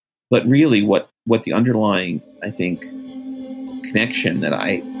but really what the underlying, I think, connection that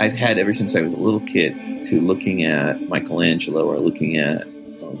I've had ever since I was a little kid to looking at Michelangelo or looking at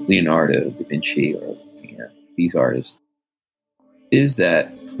Leonardo da Vinci or looking at these artists is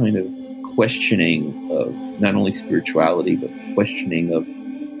that kind of questioning of not only spirituality but questioning of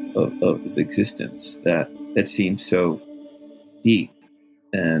existence that seems so deep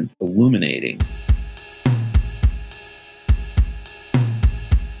and illuminating.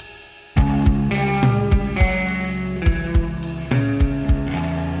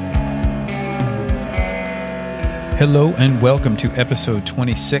 Hello and welcome to episode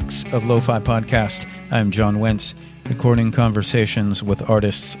 26 of Lo-Fi Podcast. I'm John Wentz, recording conversations with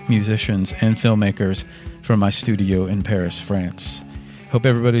artists, musicians, and filmmakers from my studio in Paris, France. Hope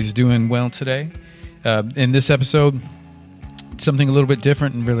everybody's doing well today. In this episode, something a little bit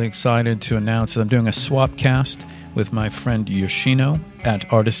different, and really excited to announce that I'm doing a swap cast with my friend Yoshino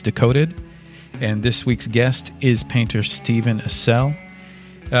at Artist Decoded. And this week's guest is painter Steven Assell.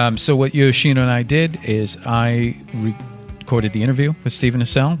 So what Yoshino and I did is I recorded the interview with Steven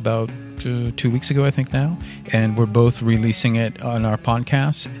Assell about 2 weeks ago, I think now, and we're both releasing it on our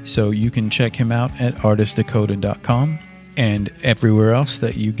podcast, so you can check him out at artistdecoded.com and everywhere else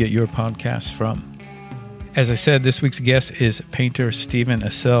that you get your podcasts from. As I said, this week's guest is painter Steven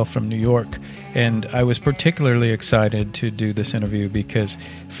Assell from New York, and I was particularly excited to do this interview because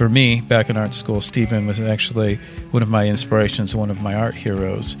for me, back in art school, Steven was actually one of my inspirations, one of my art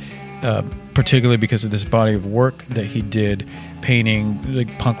heroes, particularly because of this body of work that he did painting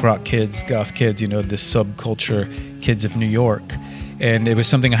like punk rock kids, goth kids, this subculture kids of New York. And it was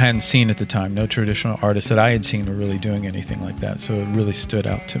something I hadn't seen at the time. No traditional artists that I had seen were really doing anything like that, so it really stood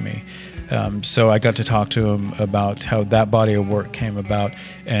out to me. So I got to talk to him about how that body of work came about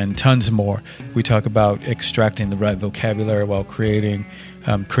and tons more. We talk about extracting the right vocabulary while creating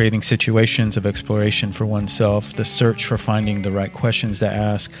situations of exploration for oneself, the search for finding the right questions to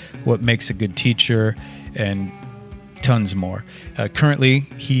ask, what makes a good teacher, and tons more. Currently,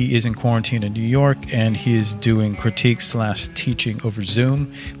 he is in quarantine in New York, and he is doing critique/teaching over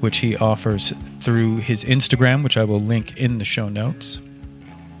Zoom, which he offers through his Instagram, which I will link in the show notes.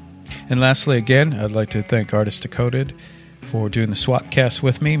 And lastly, again, I'd like to thank Artist Decoded for doing the Swapcast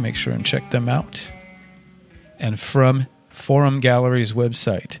with me. Make sure and check them out. And from Forum Gallery's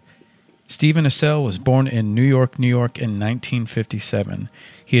website, Steven Assell was born in New York in 1957.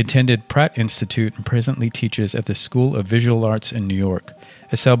 He attended Pratt Institute and presently teaches at the School of Visual Arts in New York.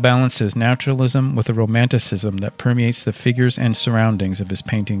 Assell balances naturalism with a romanticism that permeates the figures and surroundings of his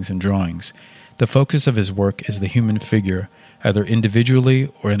paintings and drawings. The focus of his work is the human figure, either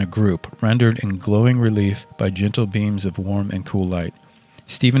individually or in a group, rendered in glowing relief by gentle beams of warm and cool light.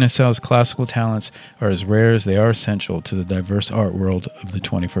 Steven Assell's classical talents are as rare as they are essential to the diverse art world of the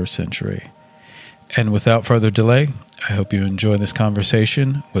 21st century. And without further delay, I hope you enjoy this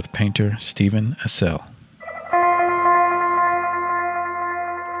conversation with painter Steven Assell.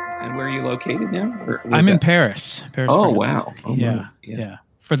 And where are you located now? I'm in Paris. Oh, wow. Oh, yeah.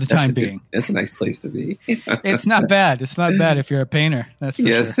 For the time being. That's a nice place to be. It's not bad. It's not bad if you're a painter. That's for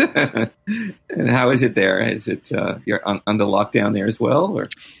sure. And how is it there? Is it you're under lockdown there as well? Or?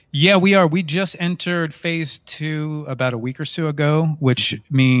 Yeah, we are. We just entered phase 2 about a week or so ago, which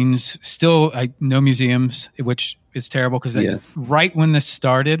means still no museums, which is terrible because right when this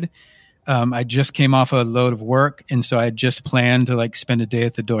started, I just came off a load of work, and so I had just planned to spend a day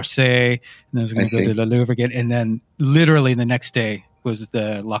at the d'Orsay, and I was going to go to the Louvre again, and then literally the next day was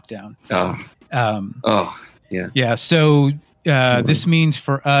the lockdown. Yeah. So this means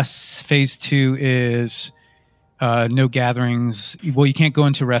for us, phase 2 is no gatherings. Well, you can't go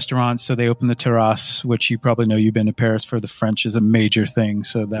into restaurants, so they open the terrace, which you probably know. You've been to Paris for the French is a major thing,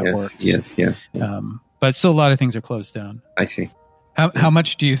 so that works. Yes. But still, a lot of things are closed down. I see. How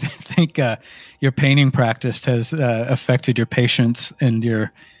much do you think your painting practice has affected your patience and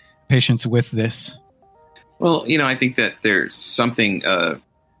your patience with this? Well, I think that there's something, I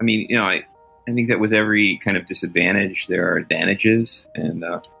think that with every kind of disadvantage, there are advantages. And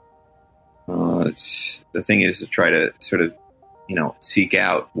the thing is to try to sort of, seek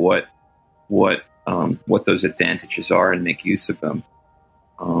out what those advantages are and make use of them.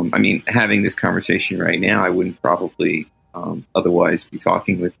 Having this conversation right now, I wouldn't probably otherwise be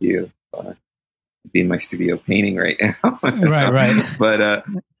talking with you. Be in my studio painting right now. Right.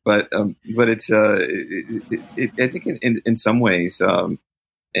 But it's I think in some ways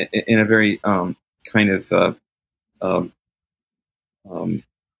in a very kind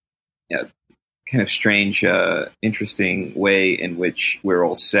of strange interesting way in which we're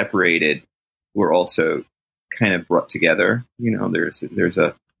all separated, we're also kind of brought together. There's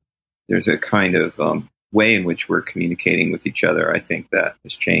a there's a kind of way in which we're communicating with each other. I think that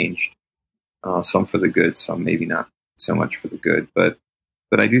has changed, some for the good, some maybe not so much for the good, but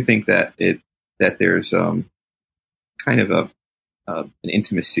I do think that there's kind of an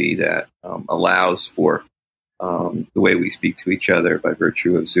intimacy that allows for the way we speak to each other by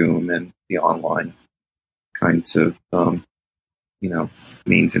virtue of Zoom and the online kinds of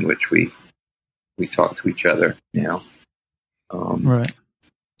means in which we talk to each other now. Right.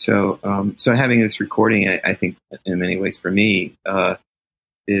 So having this recording, I think, in many ways for me,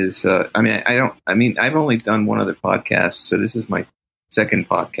 is I've only done one other podcast, so this is my second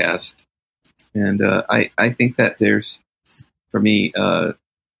podcast, and I think that there's, for me,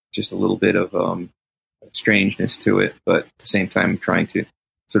 just a little bit of strangeness to it, but at the same time, trying to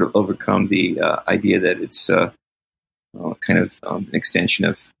sort of overcome the idea that it's kind of an extension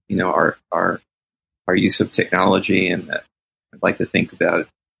of our use of technology, and that I'd like to think about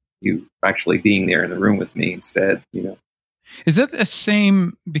you actually being there in the room with me instead. Is that the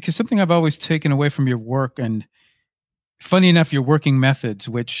same? Because something I've always taken away from your work, and funny enough, your working methods,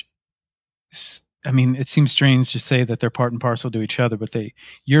 which, I mean, it seems strange to say that they're part and parcel to each other, but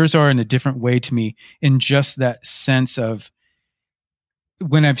yours are in a different way to me, in just that sense of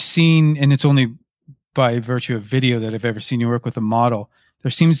when I've seen, and it's only by virtue of video that I've ever seen you work with a model, there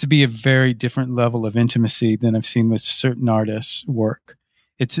seems to be a very different level of intimacy than I've seen with certain artists' work.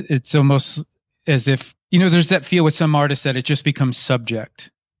 It's almost as if, there's that feel with some artists that it just becomes subject.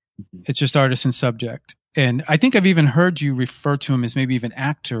 It's just artist and subject. And I think I've even heard you refer to them as maybe even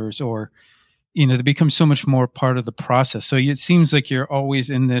actors, or, they become so much more part of the process. So it seems like you're always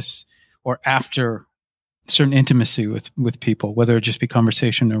in this, or after certain intimacy with people, whether it just be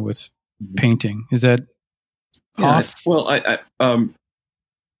conversation or with painting. Is that off? Well, I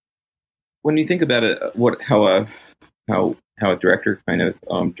when you think about it, how a director kind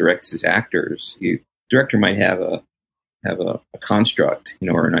of directs his actors, director might have a construct,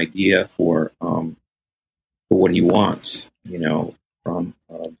 or an idea for what he wants, from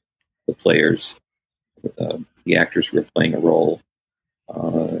the players, the actors who are playing a role.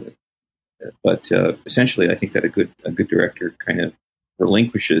 But essentially, I think that a good director kind of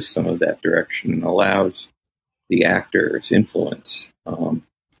relinquishes some of that direction and allows the actor's influence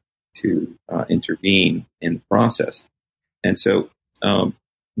to intervene in the process. And so,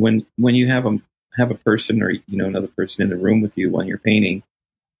 when you have a person, or another person in the room with you when you're painting,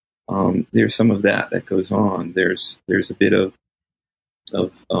 there's some of that goes on. There's a bit of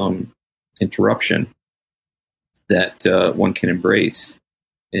interruption that one can embrace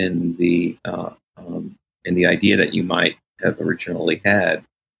in the idea that you might have originally had.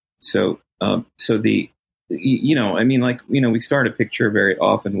 So we start a picture very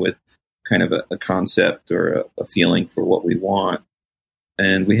often with kind of a concept or a feeling for what we want,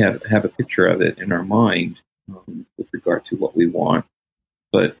 and we have a picture of it in our mind with regard to what we want.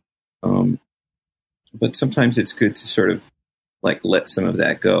 But sometimes it's good to sort of let some of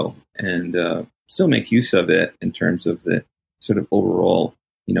that go and still make use of it in terms of the sort of overall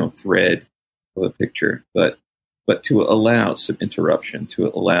thread of a picture, but to allow some interruption, to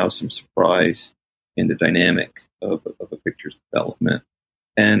allow some surprise in the dynamic of a picture's development.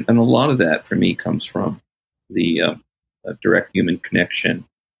 And a lot of that for me comes from the direct human connection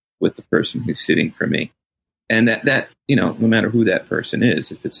with the person who's sitting for me. And that no matter who that person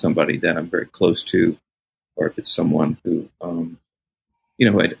is, if it's somebody that I'm very close to, or if it's someone who, who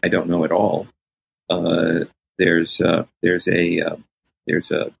I don't know at all, there's a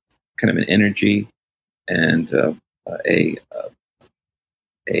kind of an energy and a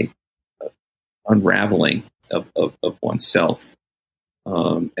unraveling of oneself.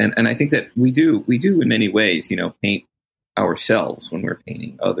 And I think that we do in many ways, paint ourselves when we're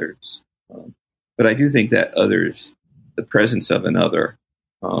painting others. But I do think that the presence of another,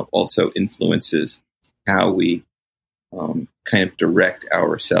 also influences how we kind of direct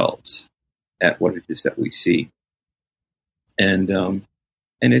ourselves at what it is that we see. And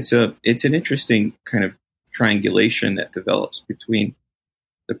it's an interesting kind of triangulation that develops between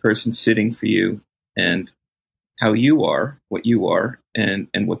the person sitting for you and how you are, what you are, and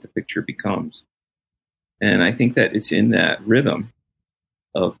what the picture becomes. And I think that it's in that rhythm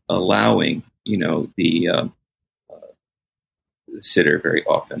of allowing, the sitter very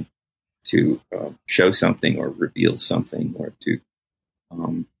often to show something or reveal something, or to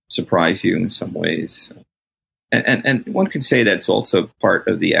surprise you in some ways. And one could say that's also part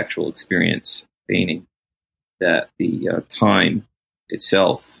of the actual experience of painting, that the time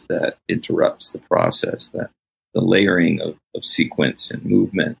itself that interrupts the process, that the layering of sequence and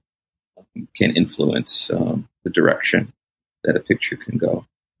movement can influence the direction that a picture can go.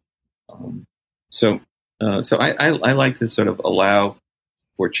 I like to sort of allow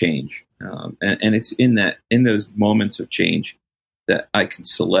for change, and it's in those moments of change that I can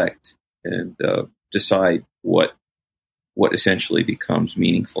select and decide what essentially becomes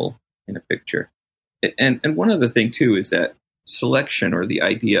meaningful in a picture. And one other thing too is that selection, or the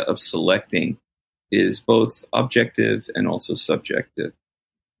idea of selecting, is both objective and also subjective.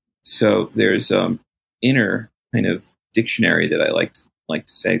 So there's inner kind of dictionary that I like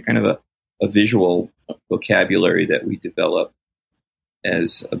to say, kind of a visual vocabulary that we develop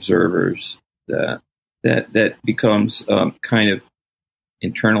as observers that becomes kind of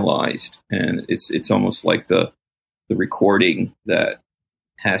internalized, and it's almost like the recording that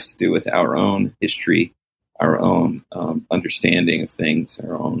has to do with our own history, our own understanding of things,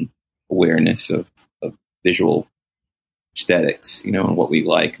 our own awareness of visual aesthetics, and what we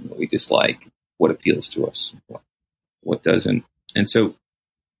like and what we dislike, what appeals to us, what doesn't. And so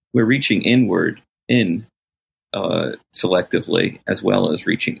we're reaching inward selectively, as well as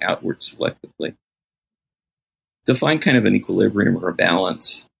reaching outward selectively, to find kind of an equilibrium or a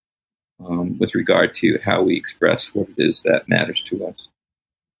balance with regard to how we express what it is that matters to us.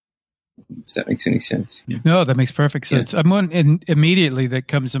 If that makes any sense. Yeah. No, that makes perfect sense. Yeah. And immediately that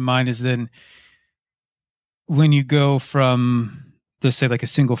comes to mind is then when you go from, let's say, like a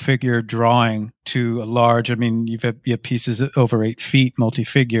single figure drawing to a large, you have pieces over 8 feet,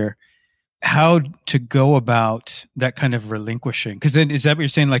 multi-figure, how to go about that kind of relinquishing. Because then, is that what you're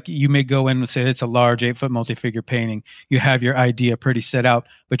saying? Like, you may go in and say it's a large 8-foot multi-figure painting. You have your idea pretty set out,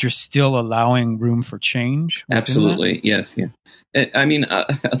 but you're still allowing room for change. Absolutely. That? Yes. Yeah.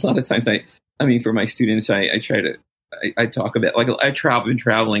 A lot of times for my students, I try to, I talk about, like, I've been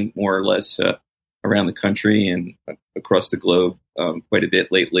traveling more or less around the country and across the globe quite a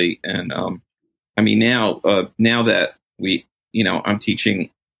bit lately. And now that I'm teaching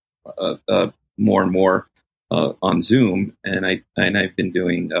more and more on Zoom, and I've been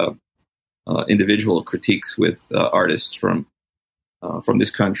doing individual critiques with artists from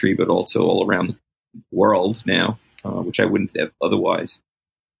this country, but also all around the world now, which I wouldn't have otherwise.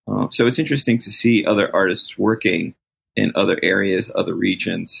 So it's interesting to see other artists working in other areas, other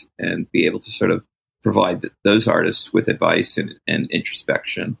regions, and be able to sort of provide those artists with advice and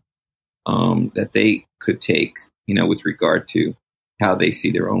introspection that they could take, with regard to how they see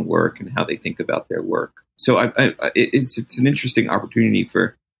their own work and how they think about their work. So it's an interesting opportunity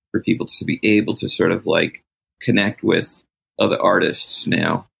for people to be able to sort of like connect with other artists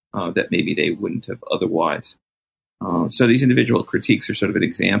now that maybe they wouldn't have otherwise. So these individual critiques are sort of an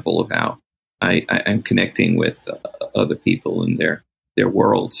example of how I'm connecting with other people in their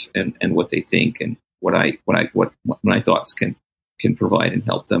worlds and what they think and what my thoughts can provide and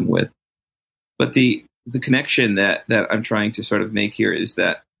help them with. But the connection that I'm trying to sort of make here is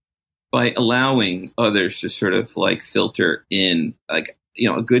that by allowing others to sort of like filter in, like,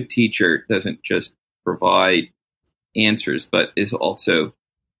 a good teacher doesn't just provide answers, but is also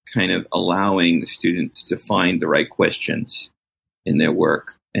kind of allowing the students to find the right questions in their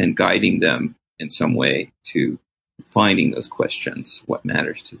work and guiding them in some way to finding those questions, what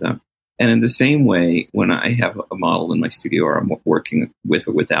matters to them. And in the same way, when I have a model in my studio, or I'm working with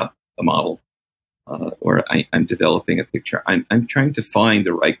or without a model, or I'm developing a picture, I'm trying to find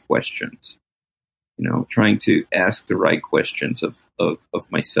the right questions, trying to ask the right questions of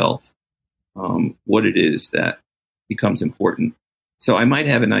myself, what it is that becomes important. So I might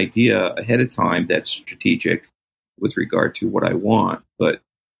have an idea ahead of time that's strategic with regard to what I want, but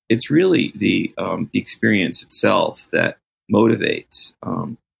it's really the experience itself that motivates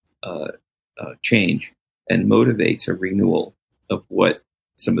change and motivates a renewal of what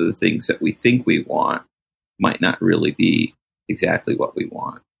some of the things that we think we want might not really be exactly what we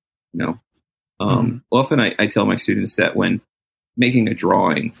want. Often I tell my students that when making a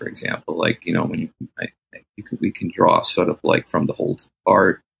drawing, for example, like, we can draw sort of like from the whole to the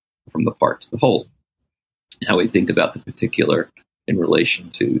part, from the part to the whole. How we think about the particular in relation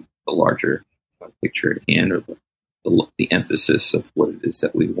to the larger picture at hand, or the emphasis of what it is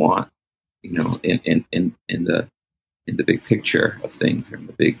that we want, in the big picture of things, or in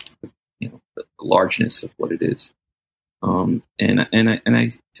the big, the largeness of what it is. And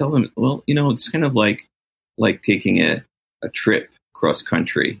I tell them, well, it's kind of like taking a trip cross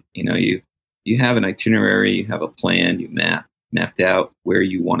country. You have an itinerary, you have a plan, you mapped out where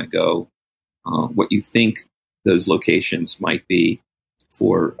you want to go, what you think those locations might be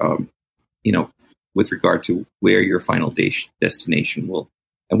for, with regard to where your final destination will,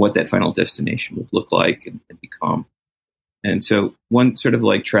 and what that final destination would look like and become. And so one sort of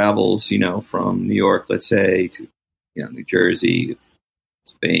like travels, from New York, let's say, to, New Jersey,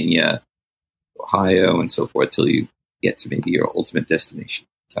 Pennsylvania, Ohio and so forth till you get to maybe your ultimate destination,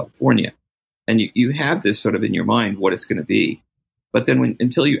 California. And you have this sort of in your mind what it's going to be. But then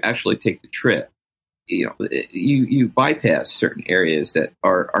until you actually take the trip, you bypass certain areas that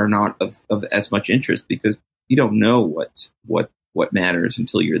are not of as much interest because you don't know what matters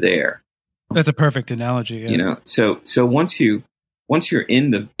until you're there. That's a perfect analogy. Yeah. So once you're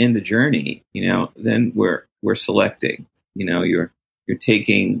in the journey, then we're selecting. You're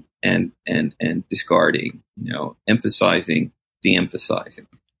taking and discarding. Emphasizing, de-emphasizing.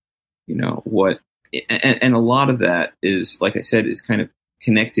 And a lot of that is, like I said, is kind of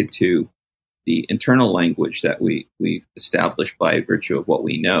connected to the internal language that we've established by virtue of what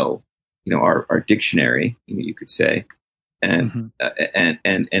we know. Our dictionary, you could say, and and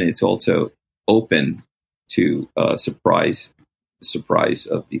it's also open to surprise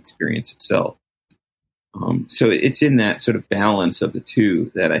of the experience itself. So it's in that sort of balance of the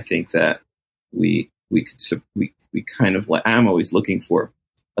two that I think that we kind of like. I'm always looking for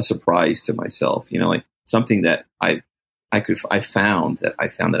a surprise to myself, like something that I found that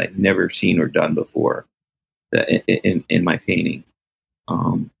I've never seen or done before in my painting,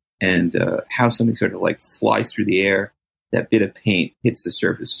 and how something sort of like flies through the air. That bit of paint hits the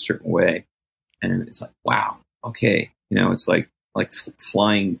surface a certain way, and it's like, wow, okay, it's like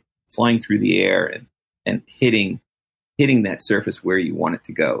flying through the air and hitting that surface where you want it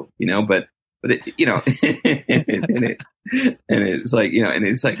to go, but it, and it's like, and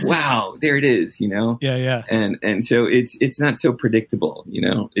it's like, wow, there it is, Yeah. And so it's not so predictable,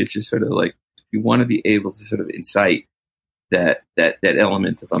 it's just sort of like, you want to be able to sort of incite that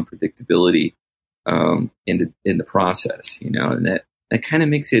element of unpredictability, in the process, and that kind of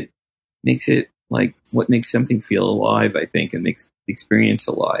makes it like what makes something feel alive, I think, and makes the experience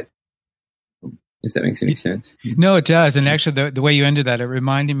alive. If that makes any sense. No, it does. And actually, the way you ended that, it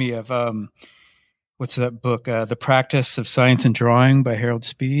reminded me of what's that book? The Practice of Science and Drawing by Harold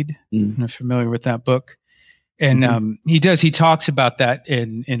Speed. I'm familiar with that book. And he talks about that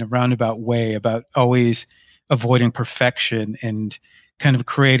in a roundabout way, about always avoiding perfection and kind of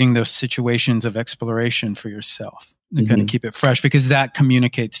creating those situations of exploration for yourself and kind of keep it fresh, because that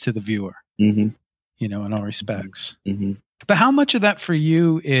communicates to the viewer, in all respects. But how much of that for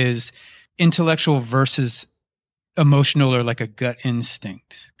you is intellectual versus emotional, or like a gut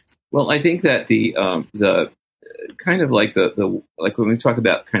instinct? Well, I think that the kind of like the like when we talk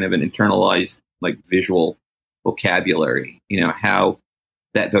about kind of an internalized like visual vocabulary, how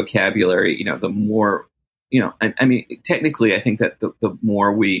that vocabulary, the more, I mean, technically, I think that the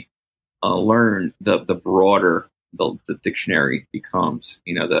more we learn, the broader the dictionary becomes.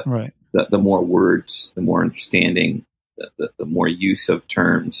 The more words, the more understanding, the more use of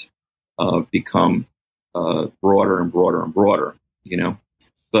terms become broader and broader and broader.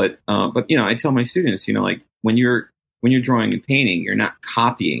 But I tell my students, like when you're drawing and painting, you're not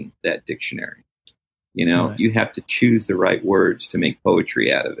copying that dictionary. Right. You have to choose the right words to make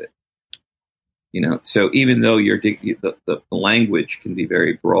poetry out of it. So even though the language can be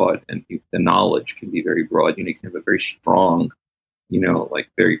very broad and the knowledge can be very broad, you can have a very strong, like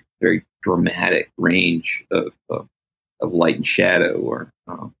very, very dramatic range of light and shadow, or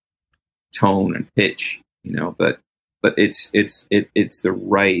tone and pitch, but it's the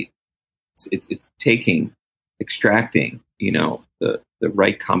right, it's extracting, the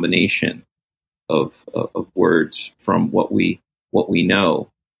right combination of words from what we know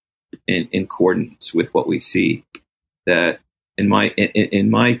in accordance with what we see, that in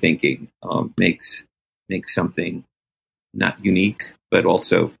my thinking makes something not unique but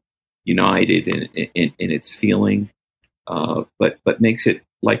also united in its feeling, but makes it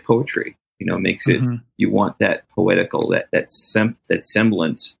like poetry. Makes it, you want that poetical, that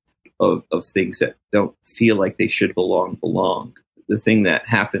semblance of things that don't feel like they should belong. The thing that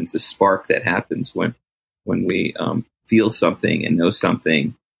happens, the spark that happens when we feel something and know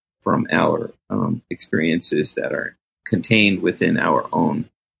something from our experiences that are contained within our own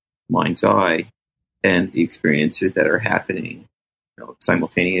mind's eye, and the experiences that are happening,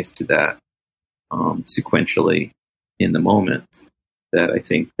 simultaneous to that, sequentially in the moment. That I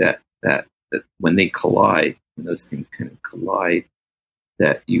think that when they collide, when those things kind of collide,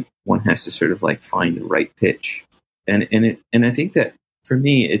 that one has to sort of like find the right pitch, and I think that for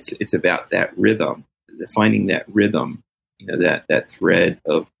me it's about that rhythm, finding that rhythm, that thread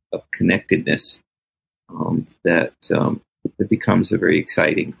of connectedness, that becomes a very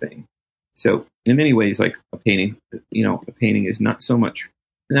exciting thing. So in many ways, like a painting is not so much.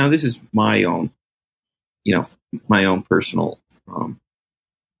 Now this is my own personal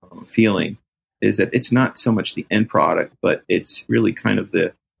feeling, is that it's not so much the end product, but it's really kind of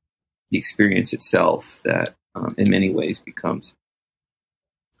the the experience itself that, in many ways, becomes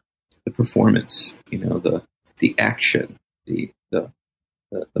the performance. The action, the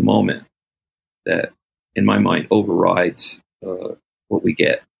moment that, in my mind, overrides what we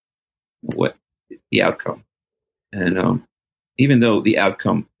get, what the outcome. And even though the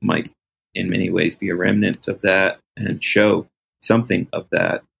outcome might, in many ways, be a remnant of that and show something of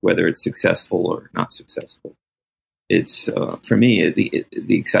that, whether it's successful or not successful, it's for me the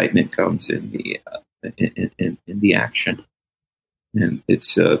excitement comes in the action, and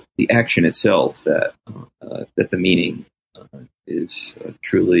it's the action itself that the meaning is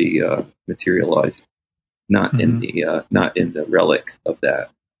truly materialized, not in the relic of that,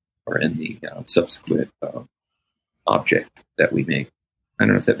 or in the subsequent object that we make. I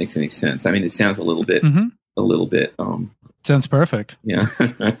don't know if that makes any sense. I mean, it sounds a little bit. Sounds perfect. Yeah.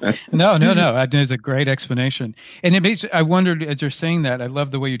 No. I think it's a great explanation. And it makes, I wondered, as you're saying that, I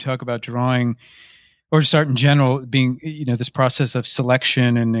love the way you talk about drawing, or just art in general, being, this process of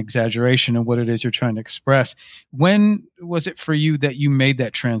selection and exaggeration and what it is you're trying to express. When was it for you that you made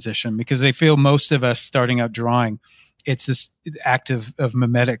that transition? Because I feel most of us starting out drawing, it's this act of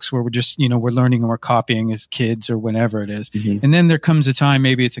mimetics where we're just, we're learning and we're copying as kids or whenever it is. Mm-hmm. And then there comes a time,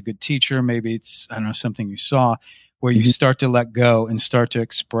 maybe it's a good teacher, maybe it's, I don't know, something you saw, where you start to let go and start to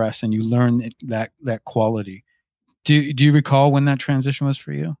express, and you learn that quality. Do you recall when that transition was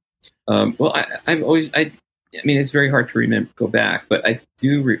for you? Well, I've always, I mean, it's very hard to remember, go back, but I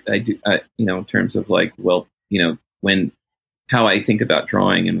do, in terms of like, well, how I think about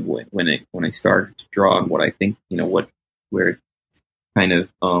drawing, and when I started to draw, and what I think, where it kind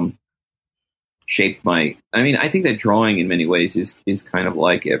of shaped my. I mean, I think that drawing in many ways is kind of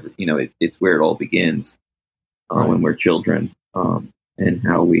like it's where it all begins when we're children, and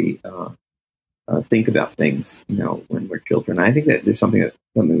how we think about things, when we're children. I think that there's something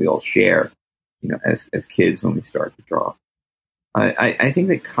we all share, as kids when we start to draw. I think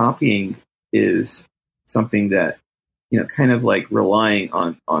that copying is something that, kind of like relying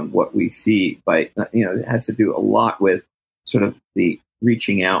on what we see by, it has to do a lot with sort of the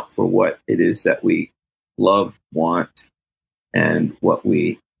reaching out for what it is that we love, want, and what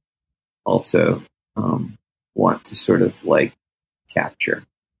we also want to sort of like capture.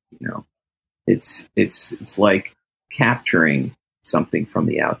 It's like capturing something from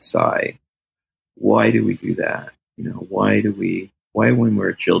the outside. Why do we do that? Why when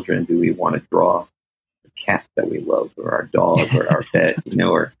we're children do we want to draw cat that we love, or our dog, or our pet,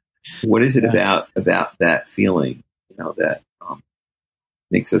 or what is it about that feeling, that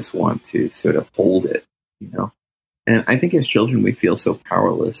makes us want to sort of hold it, And I think as children we feel so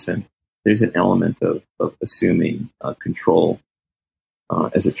powerless, and there's an element of assuming control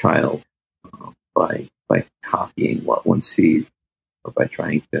as a child by copying what one sees, or by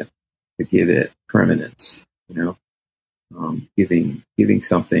trying to give it permanence, giving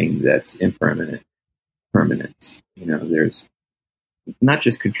something that's impermanent permanence. There's not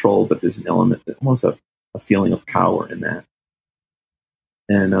just control, but there's an element, almost a feeling of power in that.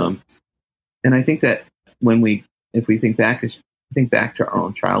 And I think that if we think back to our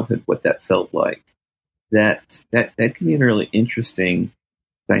own childhood, what that felt like, that can be a really interesting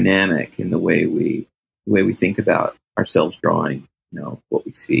dynamic in the way we think about ourselves drawing, what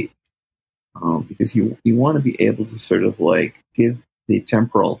we see, because you want to be able to sort of like give the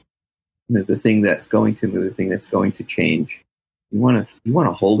temporal, the thing that's going to move, the thing that's going to change. You want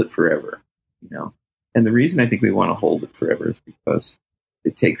to hold it forever, And the reason I think we want to hold it forever is because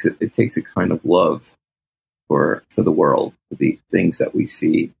it takes a kind of love for the world, for the things that we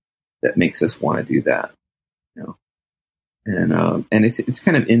see, that makes us want to do that, And it's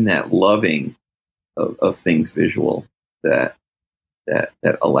kind of in that loving of things visual that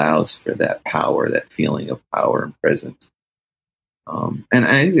allows for that power, that feeling of power and presence. And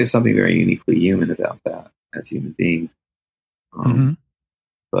I think there's something very uniquely human about that as human beings.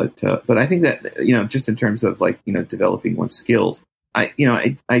 But I think that, just in terms of like, developing one's skills, I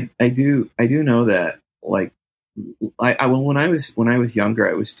do know that, like, when I was younger,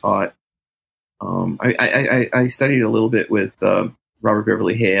 I was taught, I studied a little bit with Robert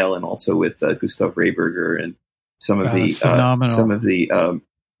Beverly Hale, and also with Gustav Rehberger, and some of the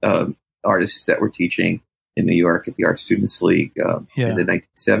artists that were teaching in New York at the Art Students League in the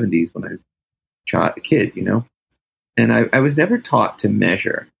 1970s when I was a kid, And I was never taught to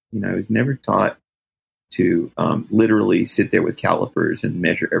measure. I was never taught to literally sit there with calipers and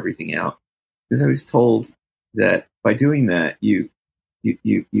measure everything out, because I was told that by doing that, it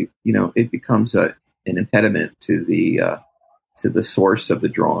becomes an impediment to the source of the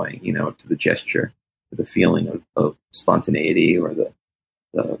drawing, to the gesture, to the feeling of spontaneity, or the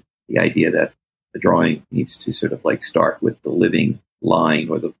the idea that the drawing needs to sort of like start with the living line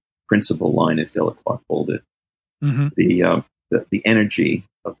or the principal line, as Delacroix called it, Mm-hmm. the energy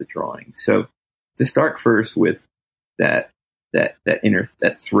of the drawing. So to start first with that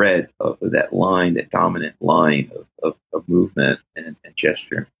thread of that line, that dominant line of movement and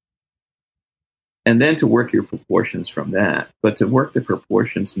gesture, and then to work your proportions from that, but to work the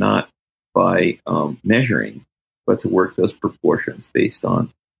proportions not by measuring, but to work those proportions based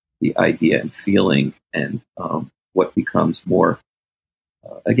on the idea and feeling and what becomes more,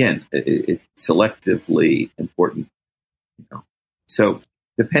 again, it's selectively important. So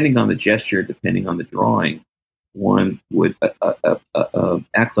depending on the gesture, depending on the drawing, one would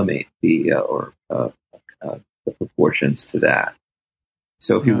acclimate the proportions to that.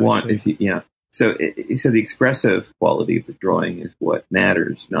 So if you want, so the expressive quality of the drawing is what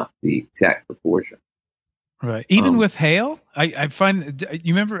matters, not the exact proportion. Right. Even with Hale, I find,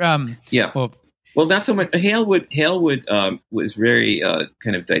 you remember? Yeah. Well, not so much. Hale was very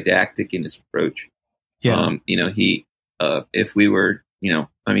kind of didactic in his approach. Yeah. He, if we were, I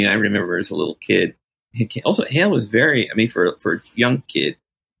remember as a little kid. Also, Hale was very, for a young kid,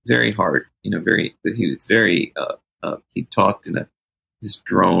 very hard. He was very. He talked in this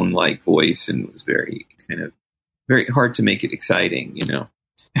drone-like voice and was very hard to make it exciting.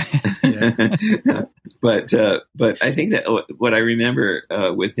 But I think that what I remember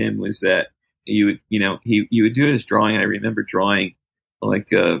with him was that he would do his drawing. And I remember drawing like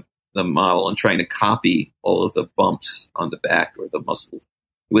the model and trying to copy all of the bumps on the back or the muscles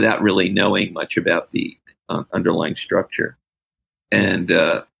without really knowing much about the underlying structure. And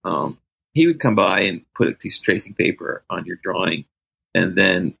he would come by and put a piece of tracing paper on your drawing, and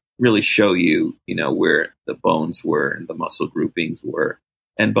then really show you, where the bones were and the muscle groupings were.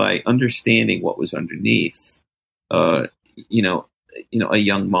 And by understanding what was underneath, a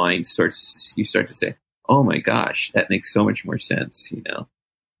young mind start to say, "Oh my gosh, that makes so much more sense,"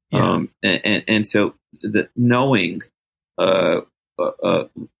 Yeah. And so the knowing how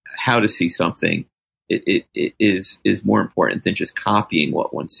to see something, it is more important than just copying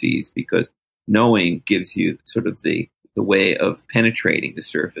what one sees, because knowing gives you sort of the way of penetrating the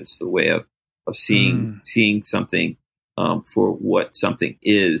surface, the way of seeing something for what something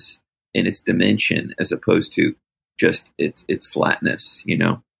is in its dimension, as opposed to just its flatness,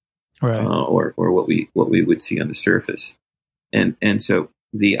 right? Or what we would see on the surface. And so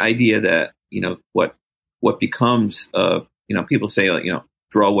the idea that what becomes people say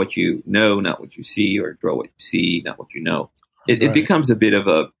draw what you know, not what you see, or draw what you see, not what you know. It becomes a bit of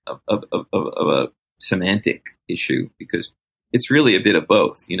a semantic issue, because it's really a bit of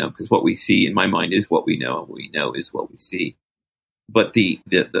both, because what we see in my mind is what we know, and what we know is what we see. But the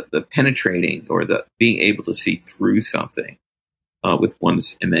penetrating, or the being able to see through something with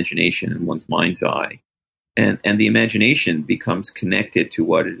one's imagination and one's mind's eye, and the imagination becomes connected to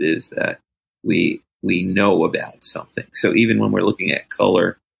what it is that we know about something. So even when we're looking at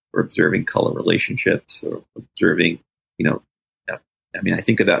color, or observing color relationships, or observing, I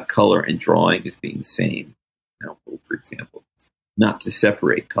think about color and drawing as being the same. For example, not to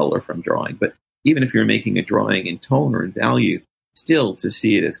separate color from drawing, but even if you're making a drawing in tone or in value, still to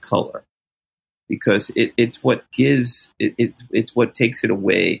see it as color, because it's what gives it's what takes it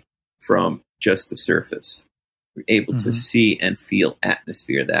away from just the surface. You're able to see and feel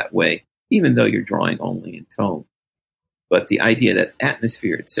atmosphere that way, even though you're drawing only in tone. But the idea that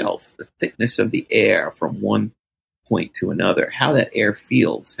atmosphere itself, the thickness of the air from one point to another, how that air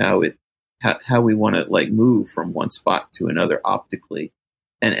feels, how we want to move from one spot to another optically,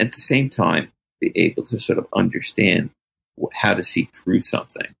 and at the same time be able to sort of understand how to see through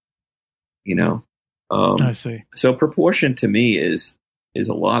something. I see. So proportion to me is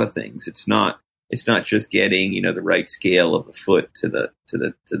a lot of things. It's not just getting the right scale of the foot to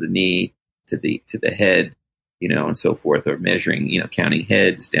the knee, to the head, and so forth, or measuring, counting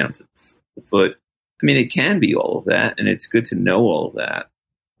heads down to the foot. It can be all of that, and it's good to know all of that,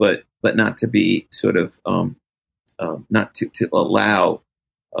 but not to be sort of not to allow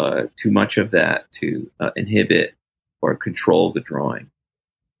too much of that to inhibit or control the drawing.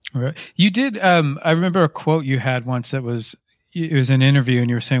 All right. You did. I remember a quote you had once it was an interview, and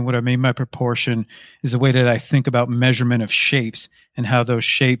you were saying, what I mean by proportion is the way that I think about measurement of shapes, and how those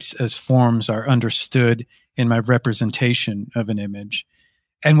shapes as forms are understood in my representation of an image.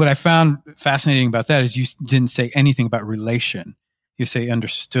 And what I found fascinating about that is you didn't say anything about relation. You say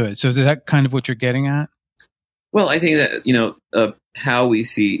understood. So is that kind of what you're getting at? Well, I think that, how we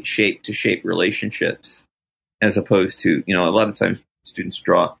see shape to shape relationships, as opposed to, a lot of times students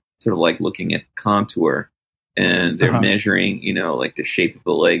draw sort of like looking at contour, and they're measuring, like the shape of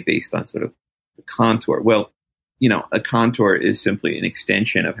the leg based on sort of the contour. Well, a contour is simply an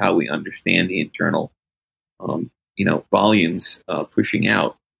extension of how we understand the internal, volumes pushing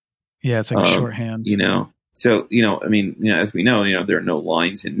out. Yeah, it's like shorthand. So, as we know, there are no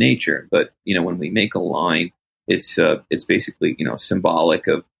lines in nature, but, when we make a line, it's basically, symbolic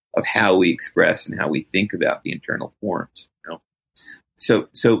of how we express and how we think about the internal forms,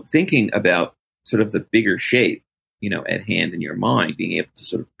 So thinking about sort of the bigger shape, at hand in your mind, being able to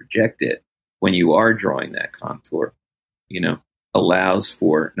sort of project it when you are drawing that contour, allows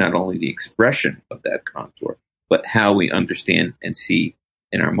for not only the expression of that contour, but how we understand and see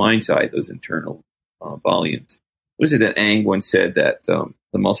in our mind's eye those internal volumes. What is it that Ang once said, that the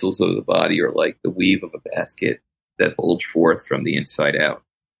muscles of the body are like the weave of a basket that bulge forth from the inside out.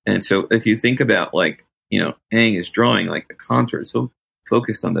 And so if you think about, like, Ang is drawing like the contour, so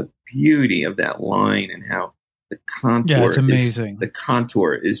focused on the beauty of that line and how the contour, yeah, it's amazing. The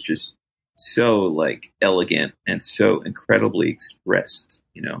contour is just so like elegant and so incredibly expressed,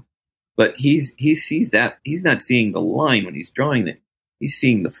 But he sees that he's not seeing the line when he's drawing it. He's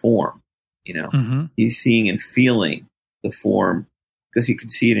seeing the form, He's seeing and feeling the form because he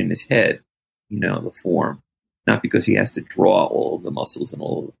could see it in his head, the form, not because he has to draw all of the muscles and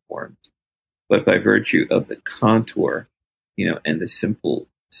all of the forms, but by virtue of the contour, and the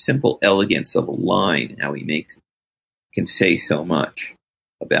simple elegance of a line and how he makes it can say so much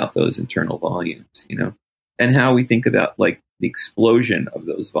about those internal volumes, and how we think about like the explosion of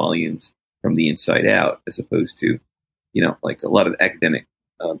those volumes from the inside out, as opposed to, like a lot of academic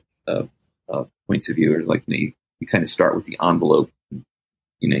points of view are like, you kind of start with the envelope,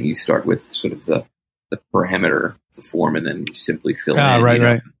 you start with sort of the parameter, the form, and then you simply fill in,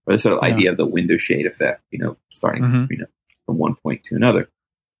 right. Or the sort of idea of the window shade effect, starting, from one point to another.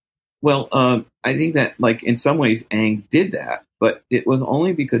 Well, I think that, like, in some ways, Ang did that, but it was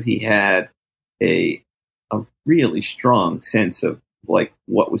only because he had a really strong sense of like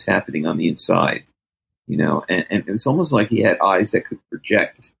what was happening on the inside, and it's almost like he had eyes that could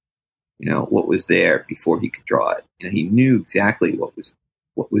project, what was there before he could draw it. He knew exactly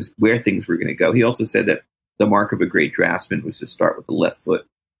where things were going to go. He also said that the mark of a great draftsman was to start with the left foot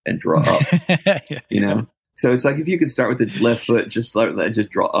and draw up, So it's like, if you could start with the left foot, just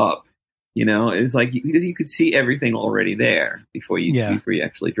draw up, it's like you could see everything already there before you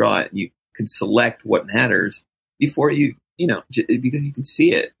actually draw it. You could select what matters before you, because you can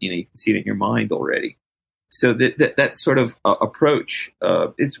see it, you can see it in your mind already. So that sort of approach,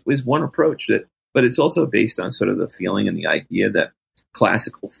 is one approach but it's also based on sort of the feeling and the idea that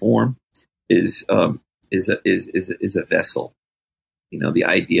classical form is a vessel, the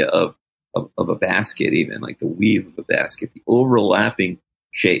idea of a basket, even like the weave of a basket, the overlapping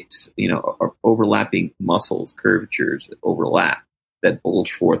shapes, or overlapping muscles, curvatures that overlap, that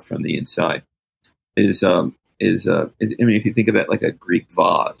bulge forth from the inside is if you think about like a Greek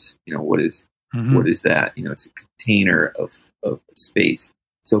vase, what is that? It's a container of space.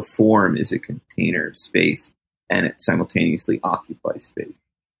 So form is a container of space, and it simultaneously occupies space.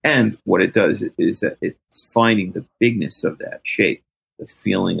 And what it does is that it's finding the bigness of that shape, the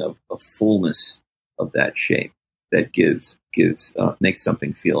feeling of a fullness of that shape that makes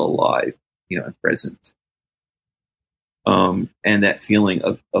something feel alive, and present. And that feeling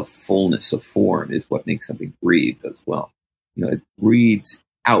of fullness of form is what makes something breathe as well. It breathes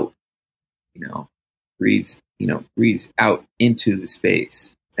out, breathes out into the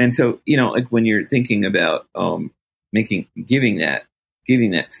space. And so, like when you're thinking about giving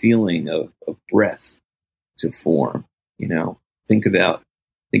that feeling of breath to form, think about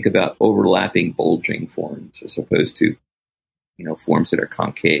overlapping, bulging forms as opposed to, forms that are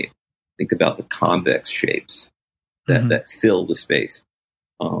concave. Think about the convex shapes that fill the space.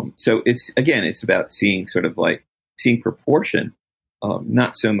 So it's about seeing proportion,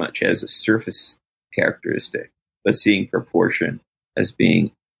 not so much as a surface characteristic, but seeing proportion as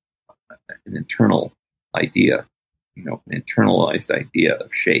being an internal idea, an internalized idea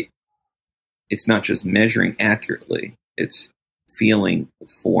of shape. It's not just measuring accurately, it's feeling the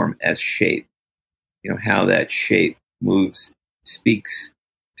form as shape, how that shape moves, speaks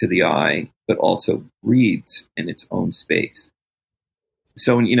to the eye, but also breathes in its own space.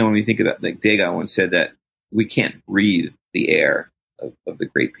 So, when we think about, like Degas once said that we can't breathe the air of the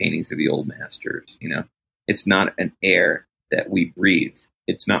great paintings of the old masters, it's not an air that we breathe.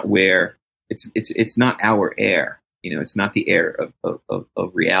 It's not it's not our air, it's not the air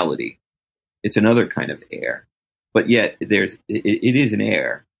of reality. It's another kind of air, but yet it is an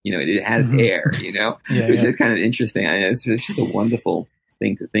air, it has air, which is kind of interesting. It's just a wonderful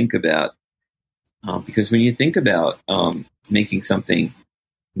thing to think about. Because when you think about making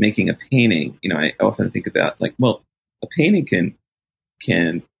a painting, I often think about like, well, a painting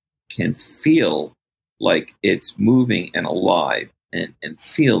can feel like it's moving and alive, and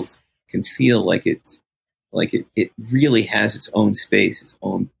can feel like it really has its own space, its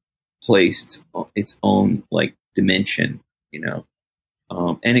own place, its own like dimension, and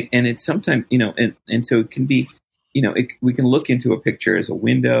it's sometimes, and so it can be, we can look into a picture as a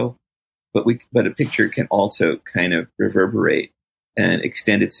window, but a picture can also kind of reverberate and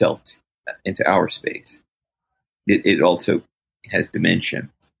extend itself into our space. It also has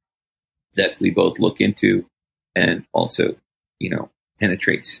dimension that we both look into, and also,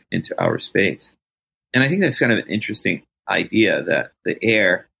 penetrates into our space. And I think that's kind of an interesting idea, that the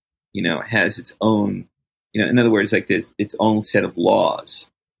air, has its own, in other words, like its own set of laws,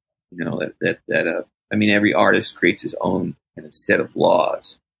 every artist creates his own kind of set of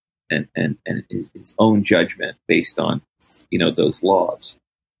laws and his own judgment based on, those laws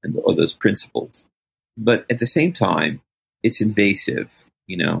or those principles. But at the same time, it's invasive,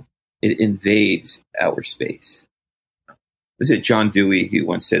 it invades our space. Was it John Dewey who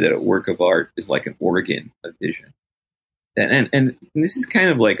once said that a work of art is like an organ of vision? And this is kind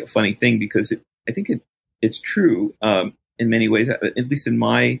of like a funny thing, because I think it's true in many ways, at least in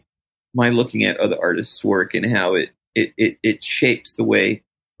my looking at other artists' work and how it shapes the way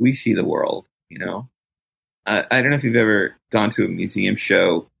we see the world. I don't know if you've ever gone to a museum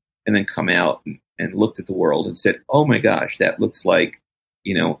show and then come out and looked at the world and said, "Oh my gosh, that looks like,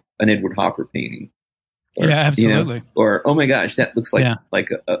 an Edward Hopper painting." Or, yeah, absolutely. Or, "Oh my gosh, that looks like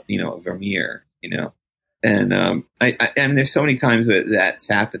a Vermeer." And I mean, there's so many times that that's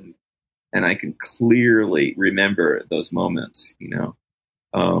happened, and I can clearly remember those moments. I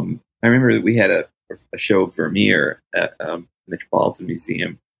remember that we had a show of Vermeer at Metropolitan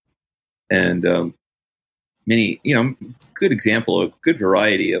Museum, and many, good example, a good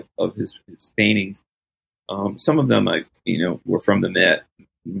variety of his paintings. Some of them were from the Met.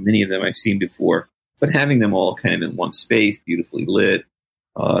 Many of them I've seen before, but having them all kind of in one space, beautifully lit.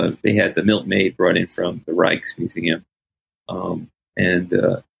 They had the milkmaid brought in from the Rijksmuseum. And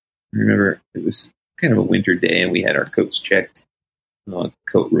I remember it was kind of a winter day, and we had our coats checked,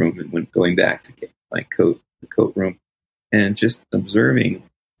 coat room, and went going back to get my coat, the coat room, and just observing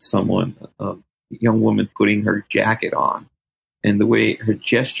someone, a young woman putting her jacket on, and the way her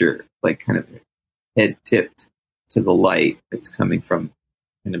gesture, like kind of head tipped to the light that was coming from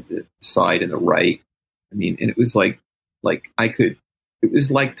kind of the side and the right. I mean, and it was it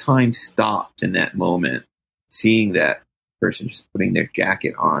was like time stopped in that moment, seeing that person just putting their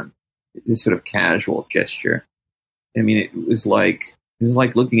jacket on, this sort of casual gesture. I mean, it was like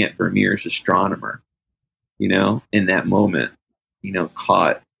looking at Vermeer's Astronomer, in that moment,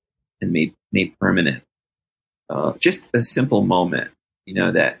 caught and made permanent. Just a simple moment,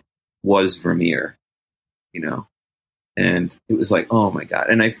 that was Vermeer, and it was like, oh my God.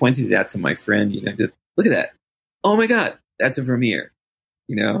 And I pointed it out to my friend, look at that. Oh my God, that's a Vermeer,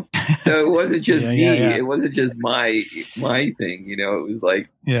 So it wasn't just me. Yeah. It wasn't just my thing, It was like,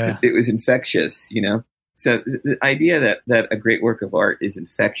 it was infectious, So the idea that a great work of art is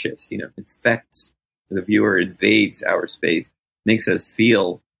infectious, infects the viewer, invades our space, makes us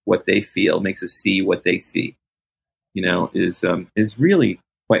feel what they feel, makes us see what they see, is really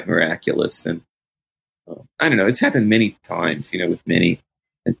quite miraculous. And I don't know, it's happened many times, with many,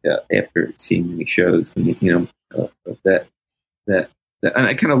 after seeing many shows, that, and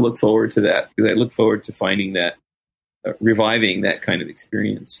I kind of look forward to that, because I look forward to finding that, reviving that kind of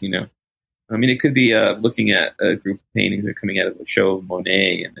experience, I mean, it could be looking at a group of paintings that are coming out of a show of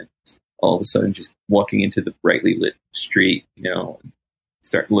Monet, and then all of a sudden just walking into the brightly lit street, and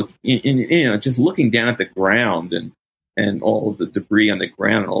start looking, just looking down at the ground and all of the debris on the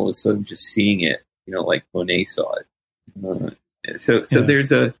ground, and all of a sudden just seeing it, like Monet saw it. So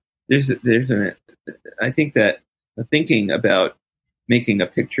there's I think that thinking about making a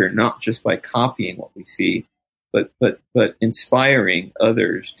picture not just by copying what we see, but inspiring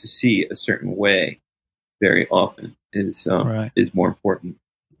others to see a certain way very often is more important.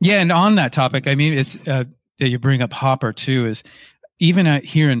 Yeah, and on that topic, I mean, it's that you bring up Hopper too. Is even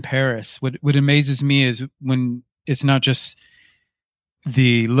here in Paris, what amazes me is when it's not just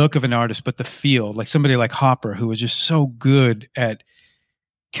the look of an artist, but the feel. Like somebody like Hopper, who was just so good at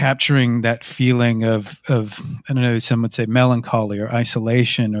capturing that feeling of I don't know, some would say melancholy or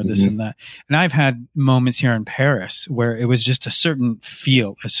isolation or this and that. And I've had moments here in Paris where it was just a certain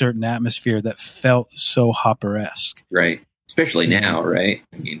feel, a certain atmosphere that felt so Hopper-esque. Right. Especially now, right?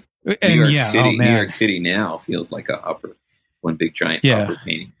 I mean, New York City now feels like a Hopper, one big giant Hopper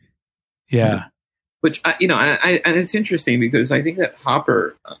painting. Yeah. which and it's interesting because I think that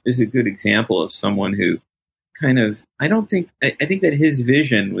Hopper is a good example of someone who kind of, I think that his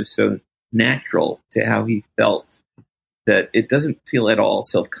vision was so natural to how he felt that it doesn't feel at all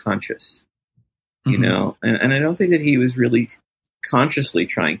self-conscious, and I don't think that he was really consciously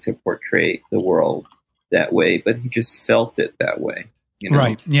trying to portray the world that way, but he just felt it that way.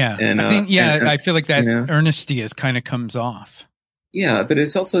 Right. Yeah. And I feel like that earnesty kind of comes off. Yeah. But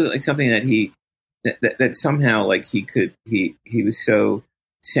it's also like something that that somehow like he was so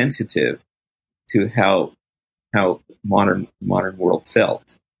sensitive to how modern world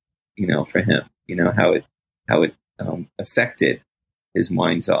felt, for him, how it affected his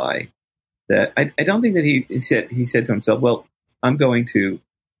mind's eye, that I don't think that he said to himself, well, I'm going to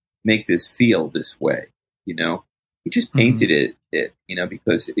make this feel this way. He just painted it,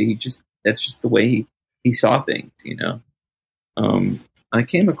 because that's just the way he saw things, I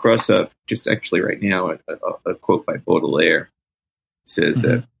came across just actually right now a quote by Baudelaire. It says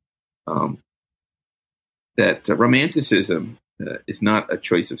that romanticism is not a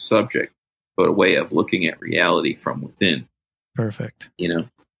choice of subject, but a way of looking at reality from within. Perfect.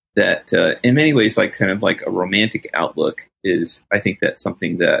 That in many ways, like kind of like a romantic outlook is, I think that's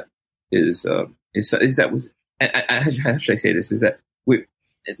something that is that was, how should I say this? Is that we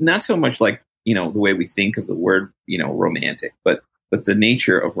not so much like, the way we think of the word, romantic, but the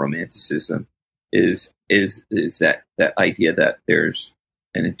nature of romanticism is that idea that there's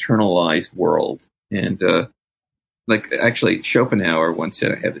an internalized world. And like actually Schopenhauer once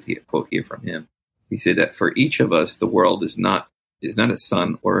said, I have a quote here from him. He said that for each of us, the world is not a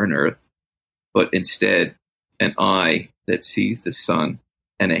sun or an earth, but instead an eye that sees the sun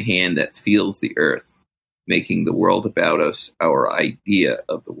and a hand that feels the earth, making the world about us our idea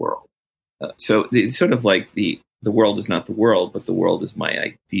of the world. So it's sort of like the world is not the world, but the world is my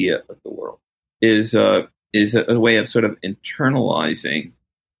idea of the world. Is a way of sort of internalizing,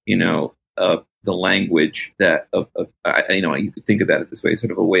 the language that you could think about it this way,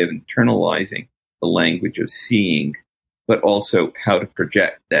 sort of a way of internalizing the language of seeing, but also how to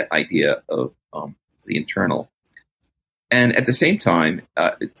project that idea of the internal. And at the same time,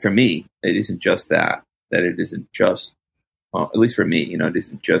 for me, it isn't just that it isn't just, at least for me, it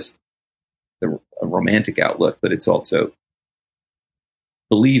isn't just a romantic outlook, but it's also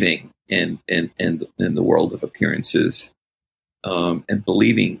believing in the world of appearances, and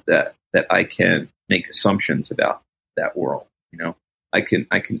believing that I can make assumptions about that world. I can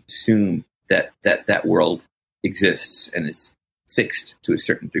assume that world exists and is fixed to a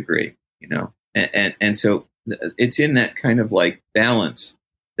certain degree. And so it's in that kind of like balance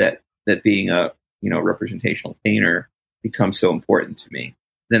that being a representational painter becomes so important to me.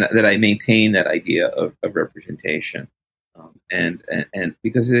 That I maintain that idea of representation, and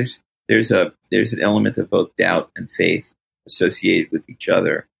because there's an element of both doubt and faith associated with each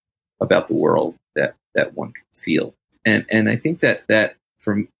other about the world that one can feel, and I think that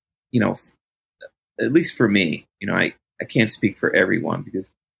from at least for me, I can't speak for everyone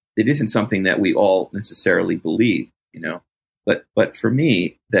because it isn't something that we all necessarily believe, but for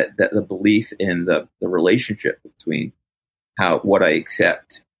me that the belief in the relationship between what I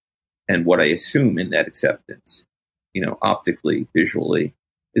accept and what I assume in that acceptance, optically, visually,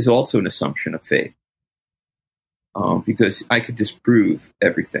 is also an assumption of faith. Because I could disprove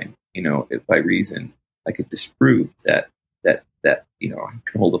everything, by reason. I could disprove that I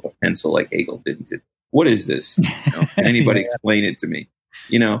can hold up a pencil like Hegel did. What is this? Can anybody explain it to me?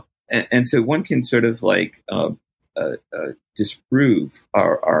 And so one can sort of like disprove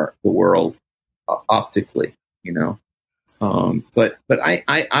the world optically, But I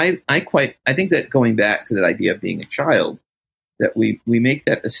think that going back to that idea of being a child, that we make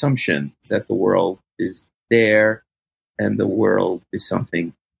that assumption that the world is there and the world is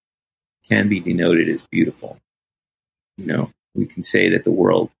something can be denoted as beautiful. We can say that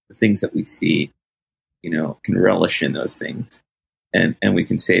the things that we see, can relish in those things, and we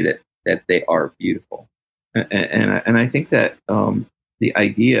can say that they are beautiful. And I think that the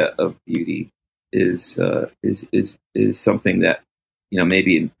idea of beauty is something that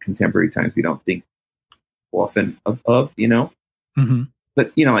maybe in contemporary times we don't think often of. Mm-hmm.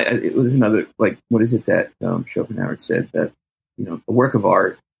 But it was another, like, what is it that Schopenhauer said, that a work of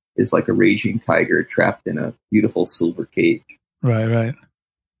art is like a raging tiger trapped in a beautiful silver cage. Right.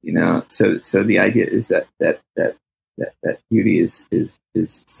 So the idea is that beauty is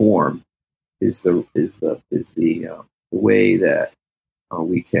form, is the way that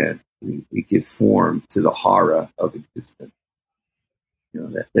we give form to the horror of existence.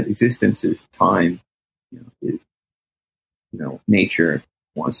 That existence is time. Is nature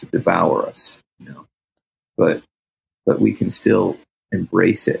wants to devour us. but we can still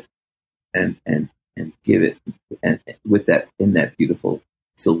embrace it and give it, and with that, in that beautiful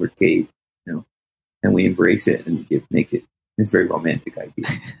silver cave, and we embrace it and make it. It's a very romantic idea.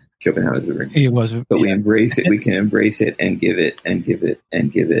 Schopenhauer's a ring. It was, but we embrace it. We can embrace it and give it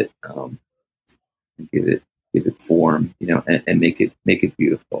form, and make it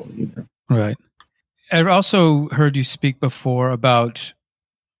beautiful, Right. I've also heard you speak before about,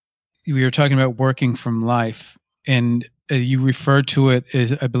 we were talking about working from life, and you referred to it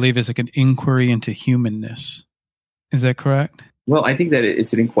as, I believe, as like an inquiry into humanness. Is that correct? Well, I think that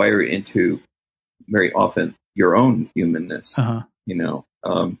it's an inquiry into, very often, your own humanness,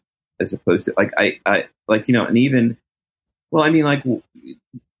 as opposed to and even, well, I mean, like,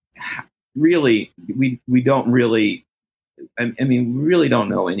 really, we don't really, I mean, we really don't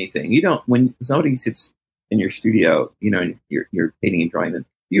know anything. You don't, when somebody sits in your studio, and you're painting and drawing them,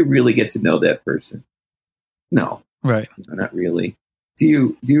 do you really get to know that person? No. Right. Not really. Do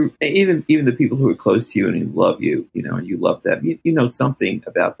you, even the people who are close to you and who love you, and you love them, you know something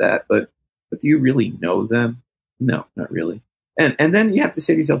about that, but do you really know them? No, not really. And then you have to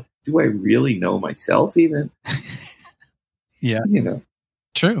say to yourself, do I really know myself even? Yeah.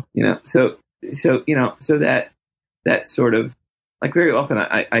 True. So that sort of, like, very often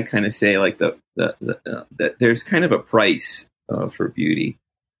I kind of say, like, that there's kind of a price for beauty.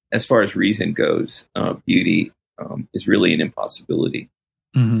 As far as reason goes, beauty is really an impossibility.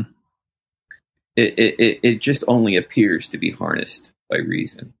 Mm-hmm. It just only appears to be harnessed by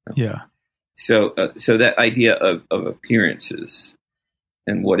reason. Yeah. So that idea of appearances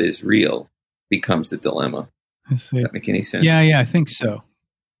and what is real becomes the dilemma. Does that make any sense? Yeah, I think so.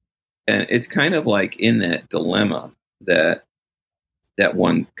 And it's kind of like in that dilemma that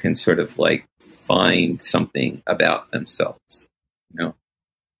one can sort of like find something about themselves.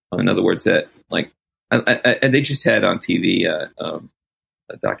 In other words, that, like, they just had on TV a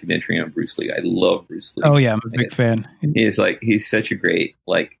documentary on Bruce Lee. I love Bruce Lee. Oh yeah, I'm a big fan. He's such a great,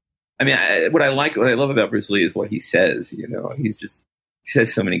 like, I mean, what I love about Bruce Lee is what he says. He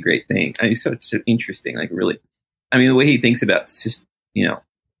says so many great things. I mean, he's so interesting. Like, really, I mean, the way he thinks about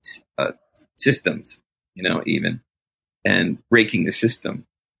systems, even, and breaking the system,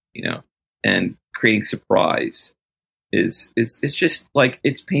 and creating surprise is it's just like,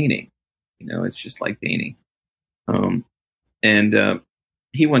 it's painting. It's just like painting. And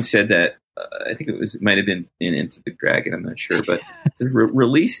he once said that, I think it might have been in Into the Dragon, I'm not sure, but to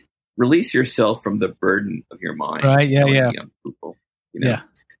release yourself from the burden of your mind. Right. Yeah. Young people, Yeah.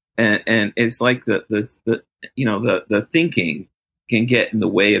 And it's like the thinking can get in the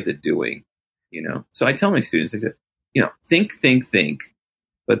way of the doing, So I tell my students, I said, think,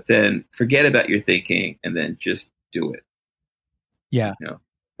 but then forget about your thinking and then just do it. Yeah.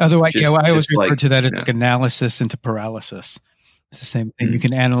 Otherwise, I always refer to that as like analysis into paralysis. It's the same thing. Mm-hmm. You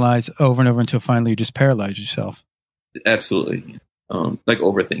can analyze over and over until finally you just paralyze yourself. Absolutely. Like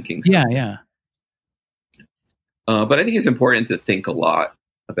overthinking. Yeah. But I think it's important to think a lot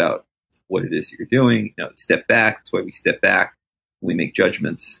about what it is you're doing. Step back. That's why we step back. We make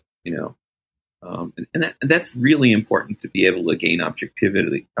judgments. And that's really important to be able to gain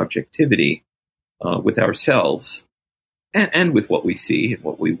objectivity with ourselves and with what we see and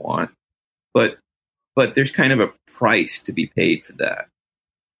what we want. But there's kind of a price to be paid for that.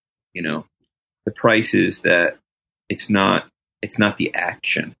 The price is that it's not the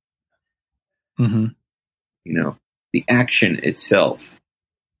action. Mm-hmm. The action itself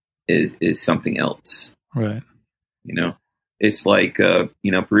is something else. Right. It's like,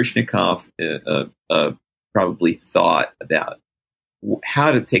 Baryshnikov probably thought about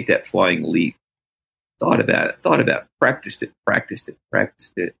how to take that flying leap, thought about it, practiced it.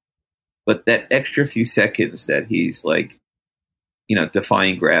 But that extra few seconds that he's like,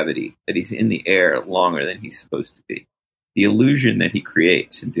 defying gravity, that he's in the air longer than he's supposed to be, the illusion that he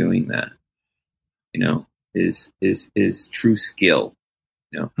creates in doing that, is true skill.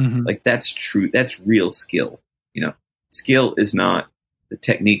 Mm-hmm. Like, that's real skill. Skill is not the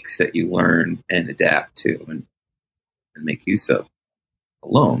techniques that you learn and adapt to and make use of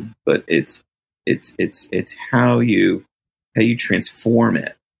alone, but it's how you transform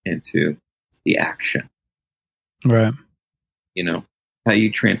it into the action. Right. How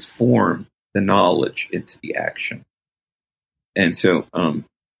you transform the knowledge into the action. And so,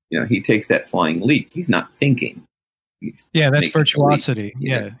 he takes that flying leap. He's not thinking. That's virtuosity. He's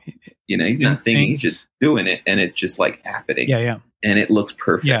not thinking. He's just doing it, and it's just like happening. Yeah. And it looks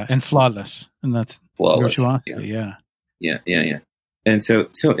perfect. Yeah, and flawless, and that's flawless. Virtuosity. Yeah. And so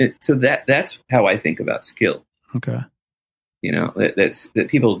that's how I think about skill. Okay. That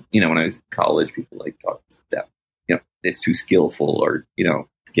people, when I was in college, people like talk it's too skillful, or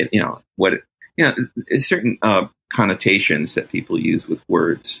certain connotations that people use with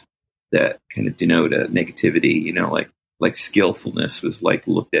words that kind of denote a negativity. Like skillfulness was like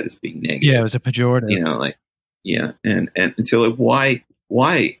looked at as being negative. Yeah, it was a pejorative. And so like why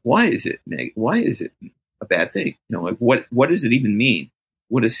is it why is it a bad thing? Like what does it even mean?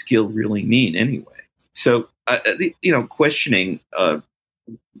 What does skill really mean anyway? So questioning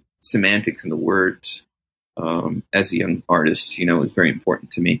semantics in the words as a young artist, is very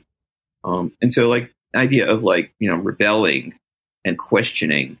important to me. And so like the idea of like rebelling and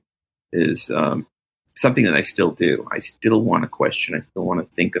questioning is something that I still do. I still want to question. I still want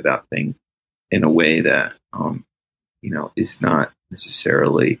to think about things in a way that is not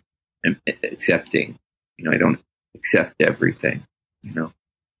necessarily accepting. I don't accept everything.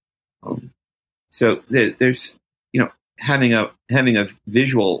 So there's having a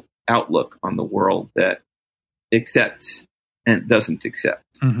visual outlook on the world that accepts and doesn't accept.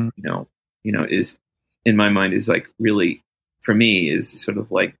 Mm-hmm. Is in my mind is like really for me is sort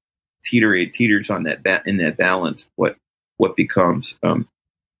of like teeters on that in that balance. What becomes an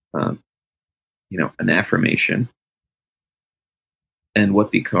affirmation, and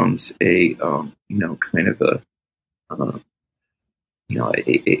what becomes a kind of an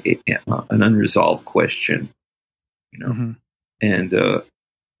unresolved question, Mm-hmm.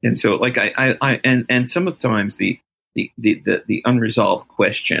 and so like I sometimes the unresolved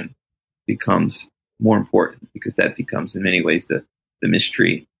question becomes more important because that becomes in many ways the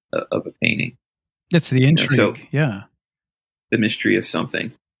mystery of a painting. That's the intrigue. The mystery of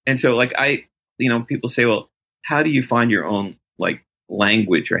something. And so like people say, well, how do you find your own like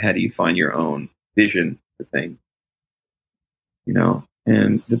language, or how do you find your own vision for things?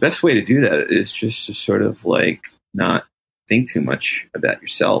 And the best way to do that is just to sort of like not think too much about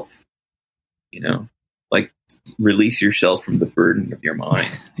yourself, like release yourself from the burden of your mind.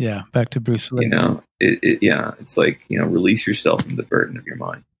 Yeah. Back to Bruce Lee. It's like, release yourself from the burden of your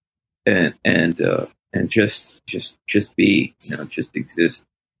mind and just be, just exist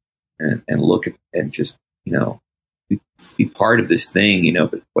and look at, and just, be part of this thing,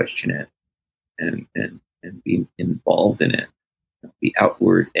 but question it and be involved in it, be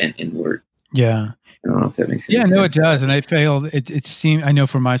outward and inward. Yeah. I don't know if that makes sense. Yeah, no, it does. And I failed. It seemed, I know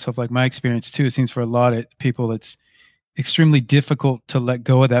for myself, like my experience too, it seems for a lot of people, it's extremely difficult to let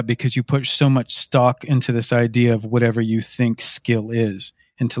go of that because you put so much stock into this idea of whatever you think skill is,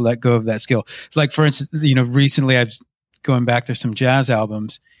 and to let go of that skill. Like for instance, recently I've going back through some jazz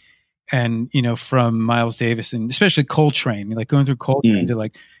albums, and, from Miles Davis and especially Coltrane, like going through Coltrane to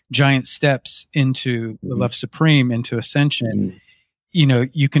like Giant Steps into The Love Supreme, into Ascension,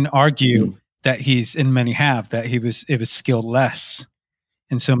 you can argue that and many have, that it was skilled less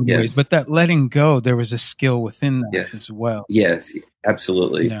in so many ways, but that letting go, there was a skill within that as well. Yes,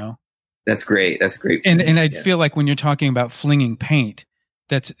 absolutely. That's great. That's a great point. And I feel like when you're talking about flinging paint,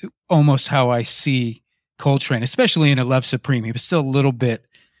 that's almost how I see Coltrane, especially in A Love Supreme. He was still a little bit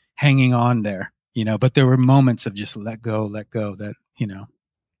hanging on there, but there were moments of just let go that,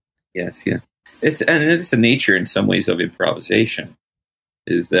 Yes. Yeah. It's the nature in some ways of improvisation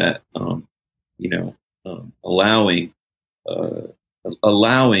is that, allowing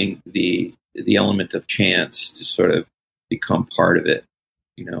the element of chance to sort of become part of it,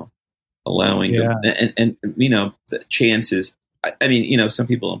 allowing the chances. I mean, some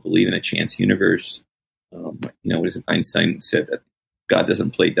people don't believe in a chance universe. What is it? Einstein said that God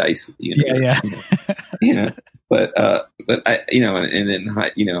doesn't play dice with the universe. But I, and then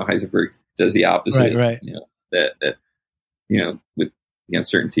Heisenberg does the opposite. Right. That with the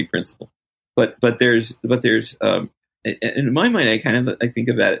uncertainty principle. But there's in my mind, I think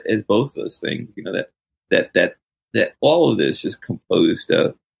about it as both those things. That all of this is composed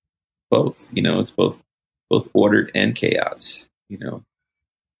of both. It's both ordered and chaos.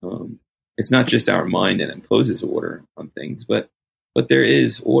 It's not just our mind that imposes order on things, but there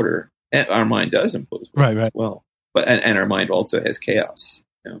is order, and our mind does impose order as well. But and our mind also has chaos.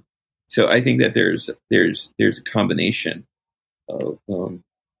 So I think that there's a combination of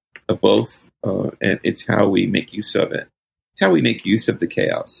both, and it's how we make use of it. It's how we make use of the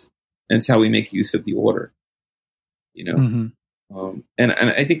chaos, and it's how we make use of the order. And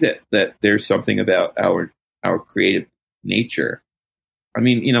I think that there's something about our creative nature. I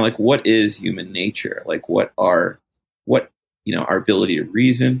mean, like what is human nature? Like what our ability to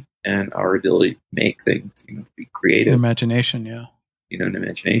reason and our ability to make things, to be creative. Imagination, yeah. An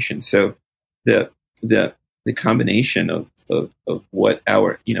imagination. So the combination of what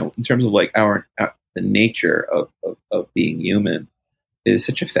our, in terms of like the nature of being human is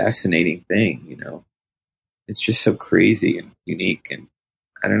such a fascinating thing, it's just so crazy and unique. And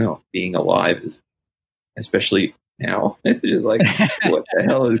I don't know, being alive is, especially now, it's just like, what the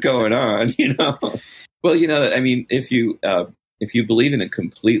hell is going on? Well, I mean, if you believe in a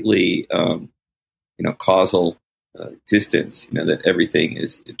completely, causal existence, that everything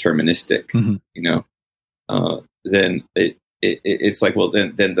is deterministic, then it's like, well,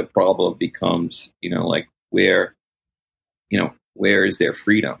 then the problem becomes, like where is their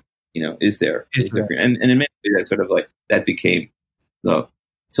freedom? Is there freedom? And in many ways, that sort of like that became the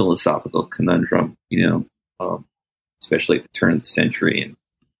philosophical conundrum, especially at the turn of the century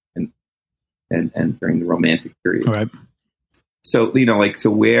and during the Romantic period. All right. So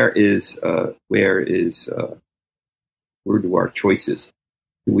so where do our choices?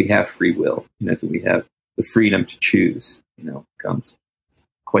 Do we have free will? Do we have the freedom to choose? Becomes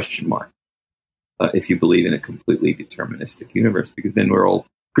question mark. If you believe in a completely deterministic universe, because then we're all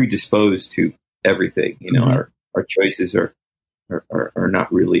predisposed to everything. Our choices are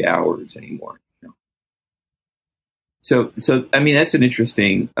not really ours anymore. So I mean, that's an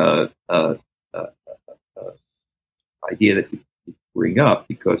interesting idea that you bring up,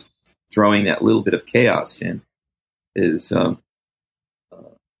 because throwing that little bit of chaos in is.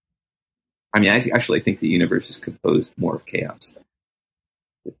 I mean, I actually think the universe is composed more of chaos.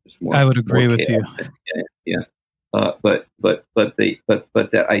 I would agree with you. Yeah. But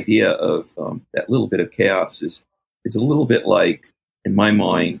that idea of that little bit of chaos is a little bit like, in my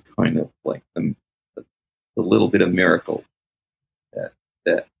mind, kind of like the little bit of miracle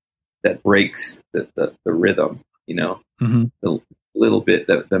that breaks the rhythm. The little bit,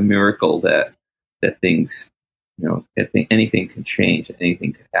 the miracle that things, anything can change,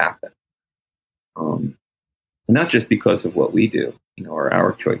 anything could happen. Not just because of what we do, or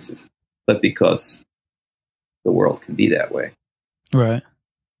our choices, but because the world can be that way. Right.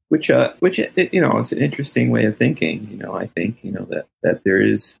 Which it's an interesting way of thinking. I think, that there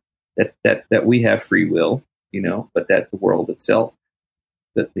is that we have free will, but that the world itself,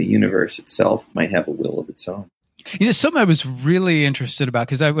 that the universe itself might have a will of its own. Something I was really interested about,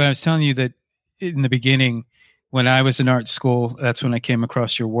 because when I was telling you that in the beginning, when I was in art school, that's when I came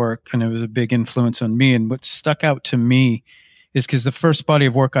across your work, and it was a big influence on me. And what stuck out to me is because the first body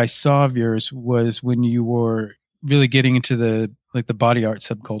of work I saw of yours was when you were really getting into the body art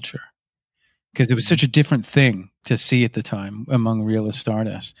subculture, because it was such a different thing to see at the time among realist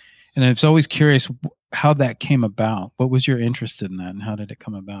artists. And I was always curious how that came about. What was your interest in that, and how did it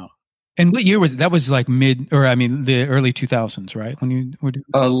come about? And what year was it? That was like the early 2000s, right? When you were doing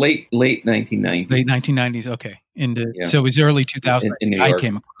late 1990s. Late 1990s. Okay. So it was early 2000s. In New York. I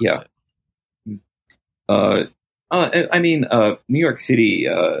came across it. I mean, New York City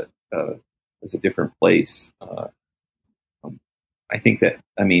was a different place. I think that,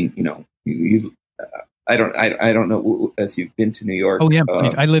 I mean, I don't know if you've been to New York. Oh yeah,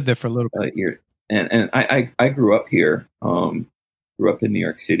 I lived there for a little bit. And I grew up here. Grew up in New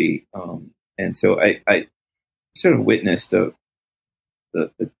York City, and so I sort of witnessed the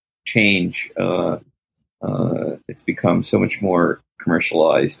change. It's become so much more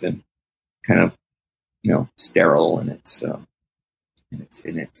commercialized and kind of, sterile in its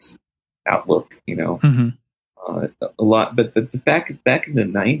outlook. A lot, but back in the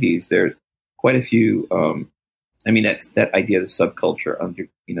 90s, there are quite a few. I mean, that idea of the subculture under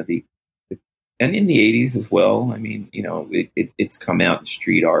and in the 80s as well. I mean, it's come out in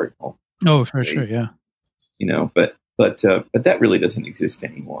street art. Oh, for sure, yeah. But that really doesn't exist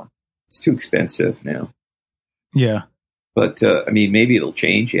anymore. It's too expensive now. Yeah. But I mean, maybe it'll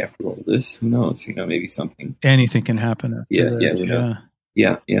change after all this. Who knows? Maybe anything can happen. Yeah.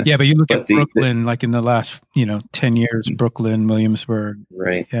 Yeah. But you look at Brooklyn, like in the last 10 years, Brooklyn, Williamsburg.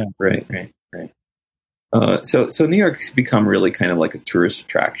 Right. Yeah. Right. So New York's become really kind of like a tourist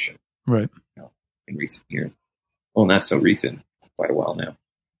attraction. Right. In recent years. Well, not so recent, quite a while now.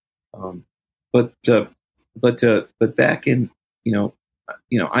 But back in,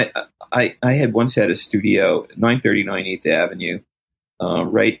 I had once had a studio, 939 8th Avenue,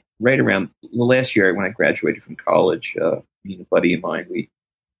 right around the last year when I graduated from college. Me and a buddy of mine,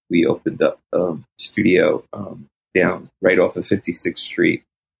 we opened up a studio down right off of 56th Street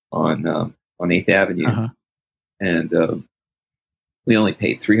on 8th Avenue, and we only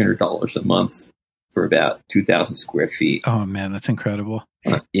paid $300 a month for about 2,000 square feet. Oh man, that's incredible.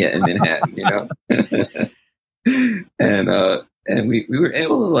 In Manhattan, and we were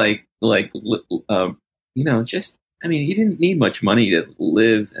able to just, I mean, you didn't need much money to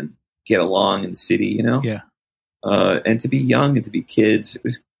live and get along in the city, Yeah. And to be young and to be kids, it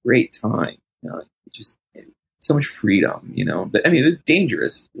was a great time. Just so much freedom, but I mean, it was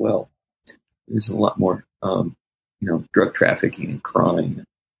dangerous as well. It there's a lot more, drug trafficking and crime, and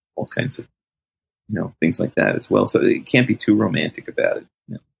all kinds of, things like that as well. So you can't be too romantic about it.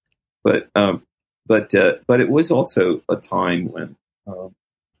 But it was also a time when,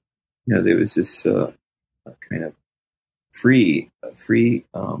 there was this kind of free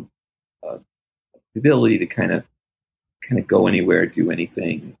ability to kind of go anywhere, do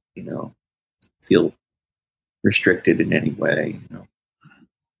anything, feel restricted in any way,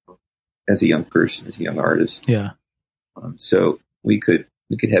 as a young person, as a young artist. Yeah. So we could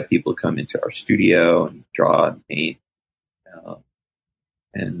have people come into our studio and draw and paint,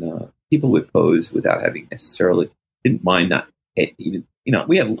 and people would pose without having necessarily, didn't mind not even,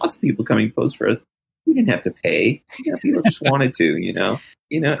 we had lots of people coming to pose for us. We didn't have to pay. People just wanted to,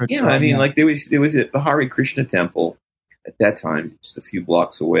 I mean, like there was a Hare Krishna temple at that time, just a few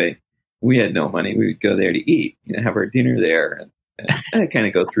blocks away. We had no money. We would go there to eat, have our dinner there, and kind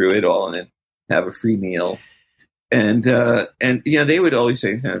of go through it all, and then have a free meal. And they would always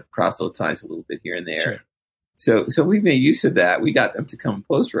say, kind of proselytize a little bit here and there. Sure. So we made use of that. We got them to come and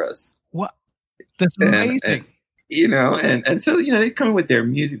pose for us. What? That's amazing. And so they come with their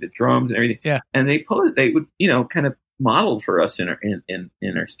music, the drums and everything. Yeah. And they would kind of model for us in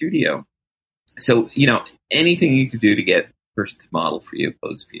our studio. So anything you could do to get a person to model for you,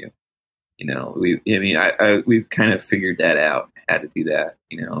 pose for you. We've kind of figured that out, how to do that.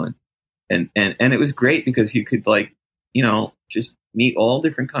 And it was great because you could just meet all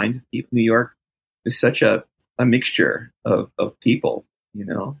different kinds of people. New York is such a mixture of people,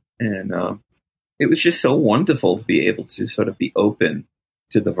 and it was just so wonderful to be able to sort of be open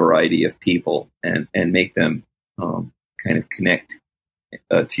to the variety of people and make them kind of connect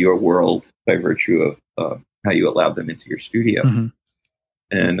to your world by virtue of how you allowed them into your studio.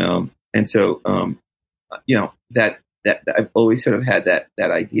 Mm-hmm. And so that I've always sort of had that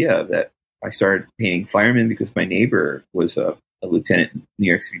idea that I started painting firemen because my neighbor was a lieutenant in New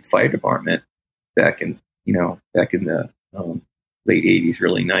York City Fire Department back in the late 80s,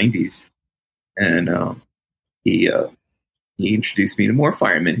 early 90s. And he introduced me to more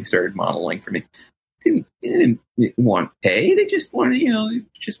firemen who started modeling for me. They didn't want pay. They just wanted,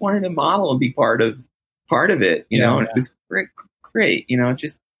 to model and be part of it, and it was great,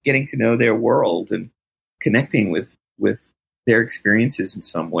 just getting to know their world and connecting with their experiences in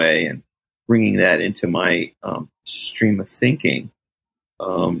some way and bringing that into my stream of thinking.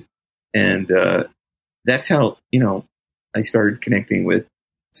 And that's how, I started connecting with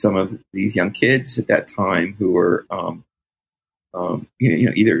some of these young kids at that time who were,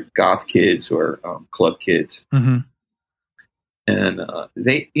 either goth kids or club kids. Mm-hmm. And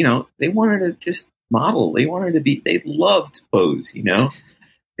they wanted to just model. They loved to pose,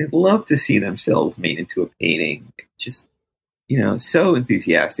 They'd love to see themselves made into a painting. Just, so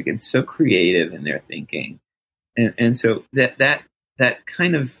enthusiastic and so creative in their thinking. And so that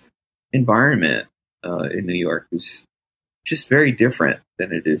kind of environment in New York was just very different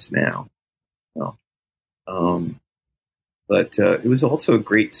than it is now. But it was also a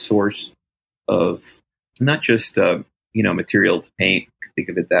great source of not just, material to paint, think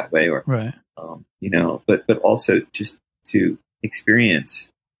of it that way, or, right. But also just to experience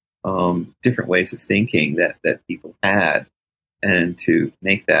different ways of thinking that people had, and to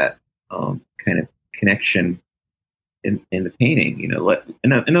make that kind of connection in the painting.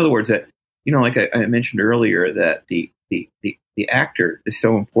 In other words, that like I mentioned earlier, that the actor is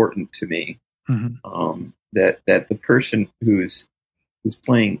so important to me. Mm-hmm. That the person who's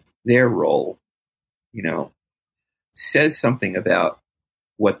playing their role, says something about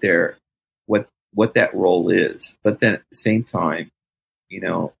what that role is, but then at the same time,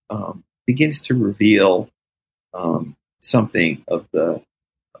 begins to reveal something of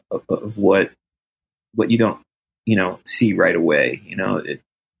what you don't see right away.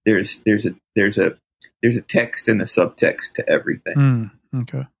 There's a text and a subtext to everything.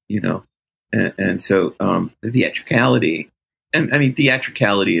 Okay. And so the theatricality, and I mean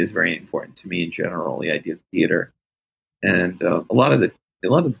theatricality is very important to me in general. The idea of theater, and a lot of the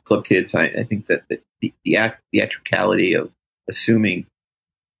club kids, I think that the theatricality of assuming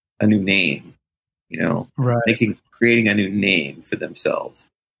a new name, right. creating a new name for themselves,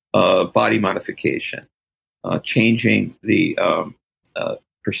 body modification, changing the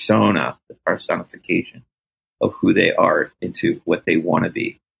persona, the personification of who they are into what they want to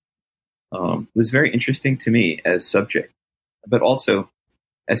be. Was very interesting to me as subject, but also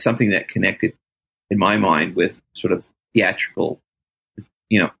as something that connected in my mind with sort of theatrical,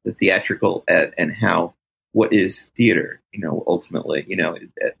 the theatrical and how, what is theater, ultimately,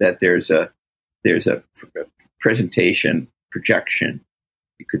 that there's a presentation, projection,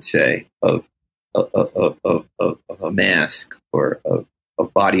 you could say, of a mask or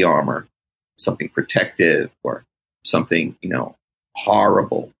of body armor, something protective or something,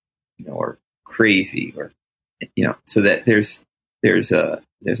 horrible, or crazy, or, so that there's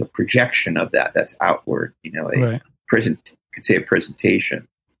a projection of that's outward, Right. could say a presentation.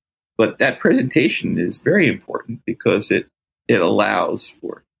 But that presentation is very important because it allows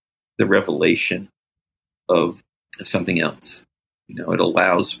for the revelation of something else. It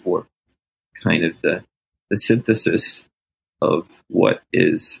allows for kind of the synthesis of what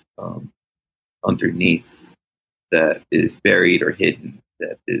is underneath, that is buried or hidden,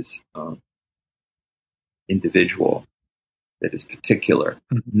 that is individual, that is particular.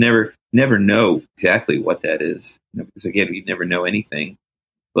 Mm-hmm. Never know exactly what that is, because again, we never know anything.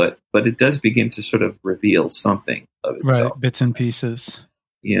 But it does begin to sort of reveal something of itself, right? Bits and pieces.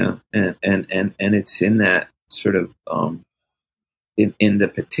 Yeah, and it's in that sort of in the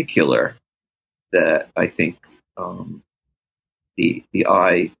particular that I think the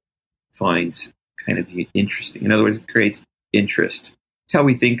eye finds kind of interesting. In other words, it creates interest. It's how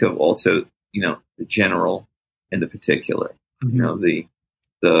we think of also, the general and the particular. Mm-hmm.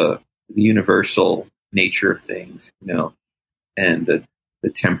 The universal nature of things, and the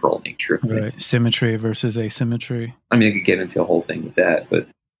temporal nature of things. Right. Symmetry versus asymmetry. I mean, I could get into a whole thing with that, but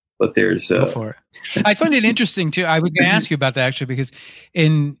there's Go for it. I find it interesting too. I was going to ask you about that actually, because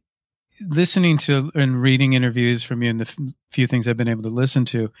in listening to and reading interviews from you and the few things I've been able to listen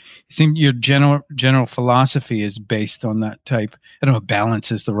to, it seems your general philosophy is based on that type. I don't know if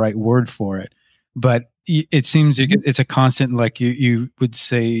balance is the right word for it, but it seems it's a constant, like you would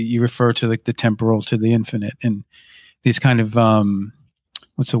say, you refer to like the temporal to the infinite and these kind of,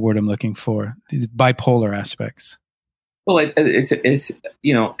 what's the word I'm looking for? These bipolar aspects. Well, it's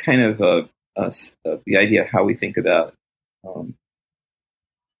kind of the idea of how we think about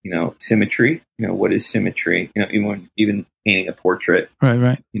symmetry. What is symmetry? Even painting a portrait.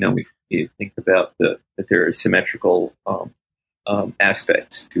 Right. We think about that there are symmetrical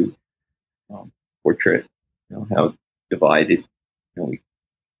aspects to portrait. How divided.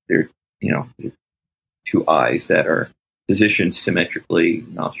 There two eyes that are positioned symmetrically,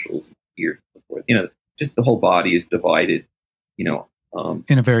 nostrils, ears, so forth. Just the whole body is divided. In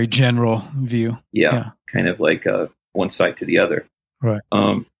a very general view. Yeah. Kind of like one side to the other. Right.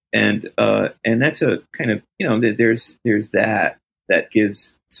 And that's a kind of there's that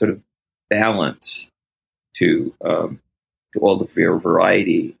gives sort of balance to all the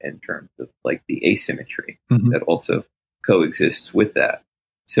variety in terms of like the asymmetry that also coexists with that.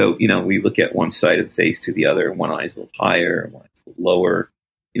 So we look at one side of the face to the other, and one eye is a little higher, and one is a little lower.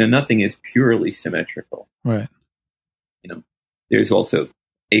 Nothing is purely symmetrical. Right. There's also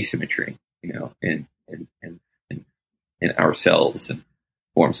asymmetry, in ourselves and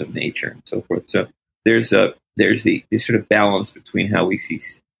forms of nature and so forth. So there's the sort of balance between how we see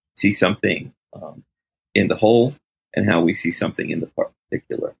something in the whole and how we see something in the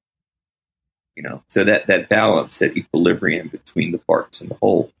particular. So that balance, that equilibrium between the parts and the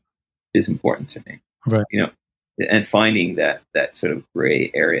whole is important to me. Right. And finding that sort of gray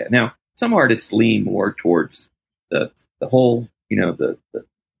area. Now, some artists lean more towards the whole, the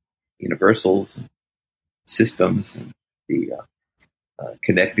universals and systems and the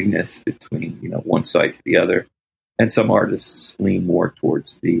connectedness between, one side to the other. And some artists lean more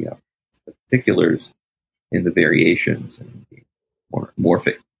towards the particulars in the variations and the more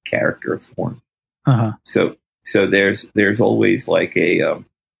morphic character of form. Uh-huh. So there's always like a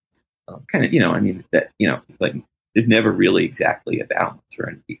kind of, like there's never really exactly a balance or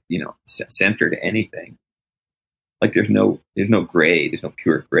any, center to anything. Like there's no gray, there's no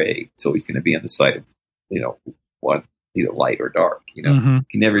pure gray. It's always going to be on the side of, one, either light or dark. You can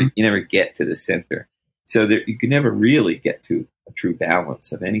never get to the center. So you can never really get to a true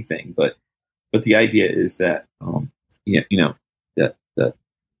balance of anything. But the idea is that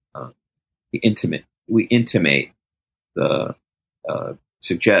we intimate the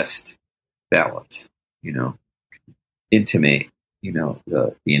suggest balance. Intimate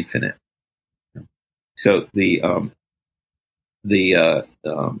the infinite. So the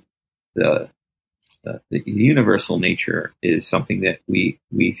universal nature is something that we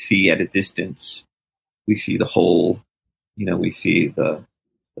see at a distance. We see the whole. We see the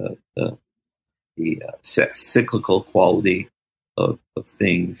cyclical quality of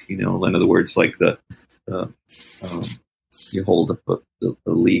things. In other words, like you hold up the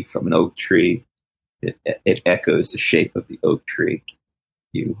leaf from an oak tree, it echoes the shape of the oak tree.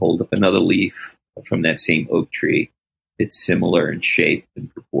 You hold up another leaf from that same oak tree, it's similar in shape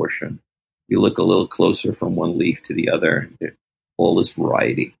and proportion. You look a little closer from one leaf to the other, all this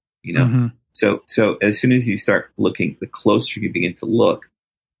variety, So as soon as you start looking, the closer you begin to look,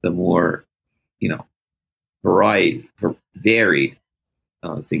 the more, varied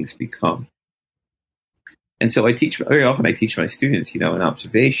things become. And so very often I teach my students, an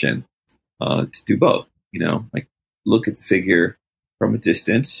observation, to do both, like look at the figure from a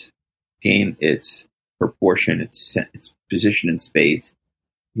distance, gain its proportion, its position in space,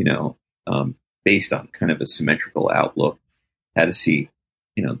 based on kind of a symmetrical outlook, how to see,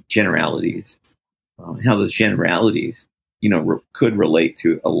 generalities, how those generalities, could relate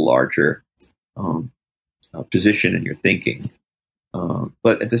to a larger position in your thinking.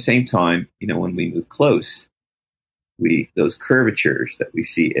 But at the same time, when we move close, those curvatures that we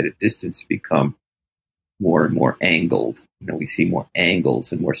see at a distance become more and more angled. We see more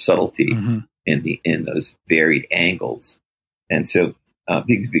angles and more subtlety in those varied angles, and so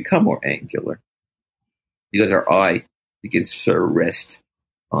things become more angular because our eye begins to sort of rest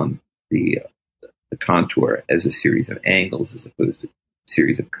on the contour as a series of angles as opposed to a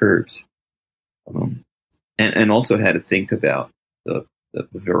series of curves, and also how to think about the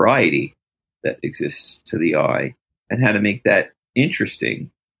variety that exists to the eye and how to make that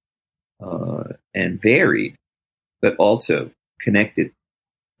interesting and varied, but also connected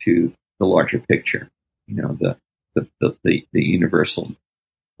to the larger picture. The universal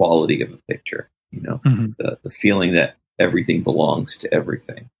quality of a picture. The feeling that everything belongs to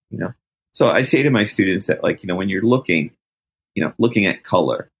everything. So I say to my students that, like, when you're looking at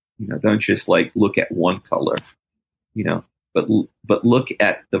color, don't just like look at one color, but look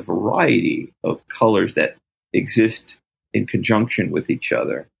at the variety of colors that exist in conjunction with each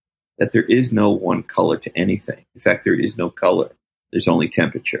other. That there is no one color to anything. In fact, there is no color. There's only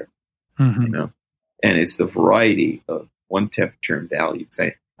temperature. And it's the variety of one temperature and value.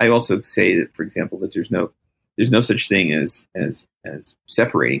 I also say that, for example, that there's no such thing as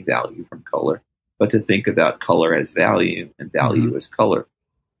separating value from color, but to think about color as value and value as color.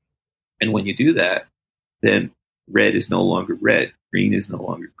 And when you do that, then red is no longer red. Green is no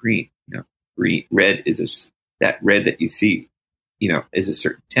longer green. Red is that red that you see, is a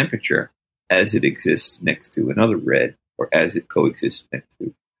certain temperature as it exists next to another red, or as it coexists next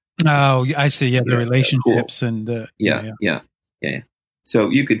to. Oh, I see. Yeah, the relationships and the yeah. So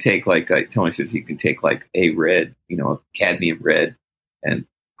you could take, like I tell my students, you can take like a red, a cadmium red, and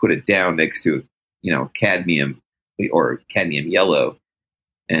put it down next to, cadmium or cadmium yellow,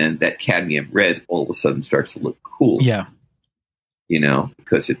 and that cadmium red all of a sudden starts to look cool. Yeah,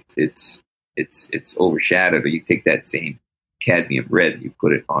 because it's overshadowed. Or you take that same cadmium red and you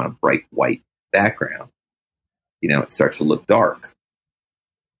put it on a bright white background, it starts to look dark.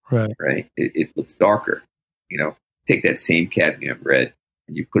 Right. It looks darker. Take that same cadmium red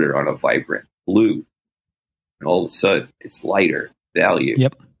and you put it on a vibrant blue, and all of a sudden it's lighter value.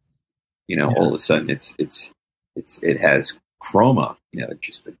 Yep. All of a sudden it has chroma. It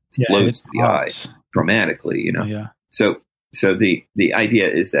just explodes to the eye chromatically. Yeah. So the idea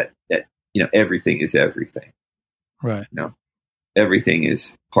is that everything is everything. Right. Everything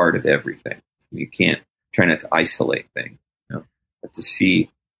is part of everything. You can't try not to isolate things, but to see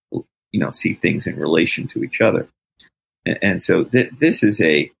things in relation to each other. And so this is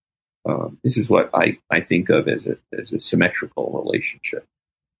what I think of as a symmetrical relationship.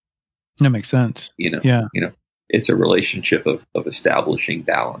 That makes sense. It's a relationship of establishing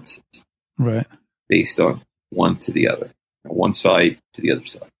balances, right, based on one to the other, one side to the other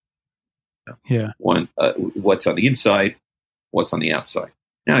side. One what's on the inside, what's on the outside.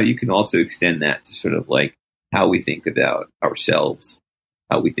 Now you can also extend that to sort of like how we think about ourselves,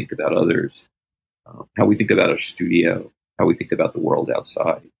 how we think about others, how we think about our studio, how we think about the world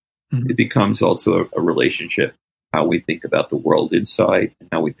outside. It becomes also a relationship, how we think about the world inside and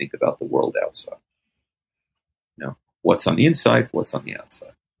how we think about the world outside. What's on the inside, what's on the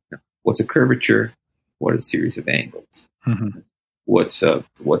outside. What's a curvature, what are a series of angles. What's a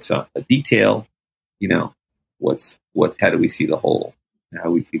detail, how do we see the whole? How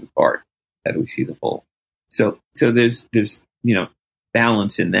do we see the part? How do we see the whole? So there's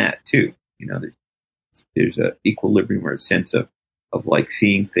balance in that too. There's a equilibrium or a sense of like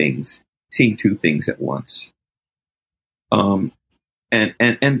seeing two things at once. And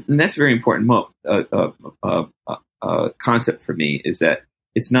that's a very important concept for me, is that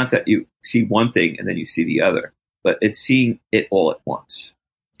it's not that you see one thing and then you see the other, but it's seeing it all at once.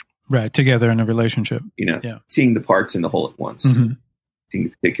 Right, together in a relationship. Seeing the parts and the whole at once, seeing the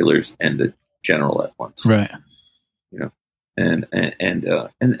particulars and the general at once. Right. And that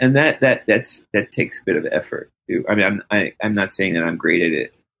takes a bit of effort too. I mean, I'm not saying that I'm great at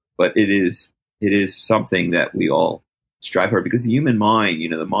it, but it is something that we all strive hard, because the human mind,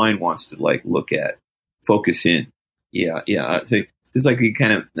 the mind wants to like look at, focus in. Yeah. So it's like you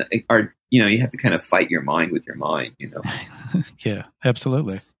kind of are, you have to kind of fight your mind with your mind, Yeah,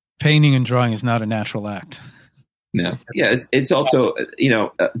 absolutely. Painting and drawing is not a natural act. No. Yeah. It's also,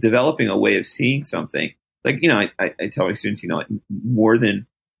 developing a way of seeing something. Like, I tell my students, more than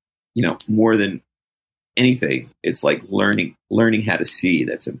anything, it's like learning how to see.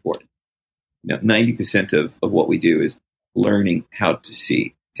 That's important. 90% of what we do is learning how to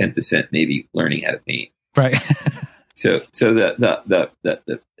see. 10% maybe learning how to paint. Right. So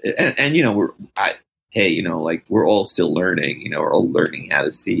we're all still learning. We're all learning how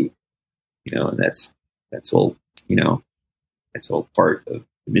to see. And that's all. That's all part of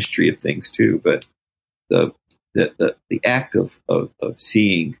the mystery of things too. But the act of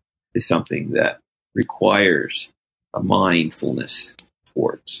seeing is something that requires a mindfulness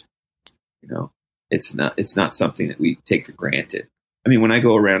towards. It's not something that we take for granted. I mean, when I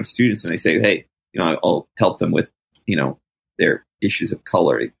go around students and I say, hey, I'll help them with, their issues of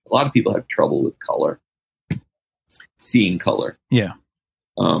color. A lot of people have trouble with color, seeing color. Yeah.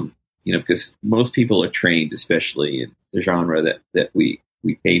 Because most people are trained, especially in the genre that we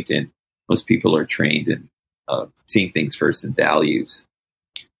paint in. Most people are trained in seeing things first in values,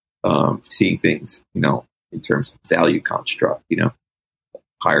 seeing things, in terms of value construct,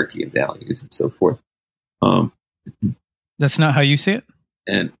 hierarchy of values and so forth. That's not how you see it?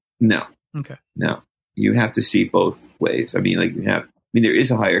 And no. Okay. No. You have to see both ways. I mean, there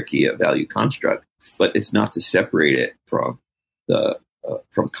is a hierarchy of value construct, but it's not to separate it from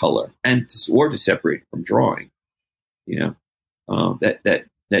from color or to separate it from drawing. That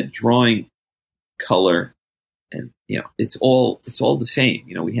drawing, color, and it's all the same.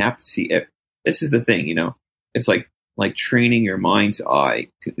 We have to see it. This is the thing. It's like training your mind's eye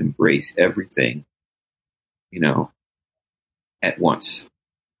to embrace everything. At once.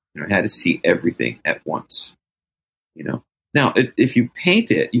 How to see everything at once. Now if you paint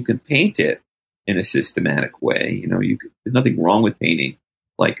it, you can paint it in a systematic way. There's nothing wrong with painting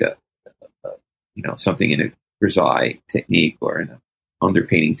like a something in a grisaille technique or in an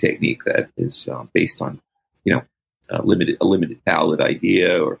underpainting technique that is based on a limited palette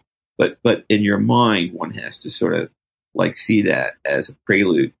idea, but in your mind one has to sort of like see that as a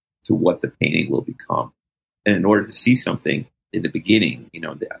prelude to what the painting will become. And in order to see something in the beginning,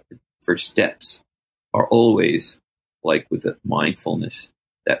 the first steps are always like with the mindfulness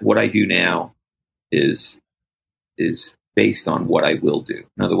that what I do now is based on what I will do.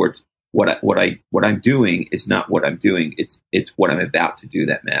 In other words, what I'm doing is not what I'm doing. It's what I'm about to do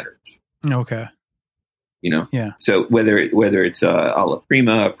that matters. Okay. Yeah. So whether it's a la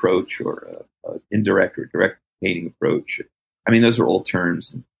prima approach or a indirect or direct painting approach, I mean, those are all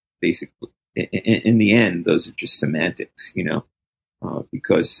terms. And basically, in the end, those are just semantics,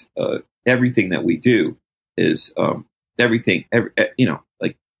 because everything that we do is everything.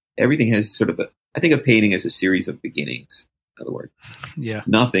 Everything has sort of I think a painting is a series of beginnings. In other words, yeah,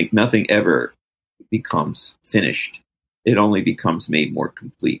 nothing ever becomes finished. It only becomes made more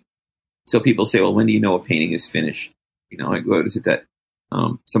complete. So people say, well, when do you know a painting is finished? Like, what is it that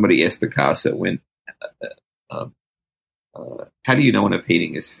somebody asked Picasso when, how do you know when a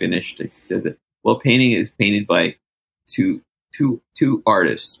painting is finished? They said that, well, painting is painted by two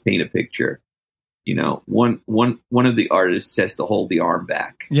artists paint a picture. One of the artists has to hold the arm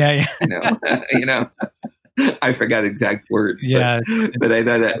back. Yeah. I forgot exact words. Yeah. But I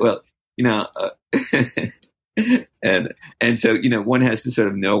thought that, well, and so, one has to sort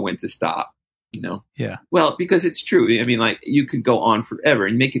of know when to stop, Yeah. Well, because it's true. I mean, like, you could go on forever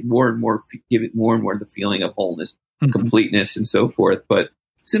and make it more and more, give it more and more the feeling of wholeness, mm-hmm. completeness, and so forth. But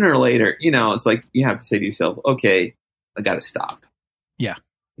sooner or later, it's like you have to say to yourself, okay, I got to stop. Yeah.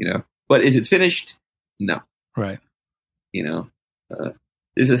 But is it finished? No. Right.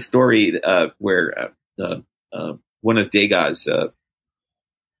 There's a story where one of Degas'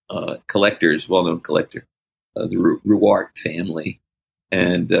 collectors, well-known collector, the Ruart family,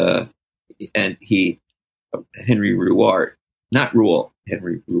 and he, Henry Ruart, not Ruel,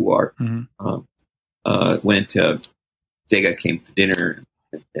 Henry Ruart, went. Degas came for dinner,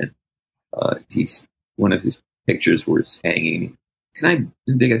 and one of his pictures was hanging.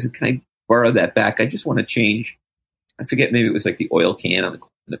 Degas said, "Can I borrow that back? I just want to change. I forget, maybe it was like the oil can in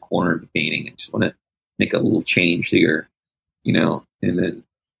the corner of the painting. I just want to make a little change there, And then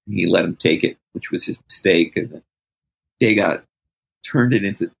he let him take it, which was his mistake. And then Degas turned it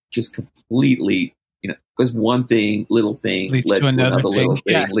into just completely, because one little thing led to another little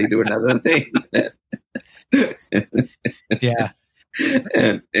thing, lead to another thing. Yeah.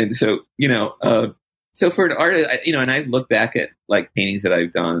 And so, So for an artist, and I look back at like paintings that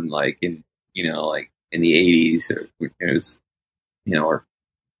I've done, like in the '80s, or it was, or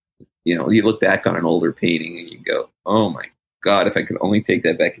you look back on an older painting and you go, oh my God, if I could only take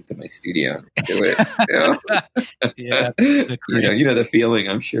that back into my studio and do it. Yeah, the feeling,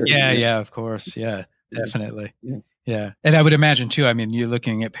 I'm sure. Yeah, of course. Yeah, definitely. Yeah. And I would imagine too, I mean, you're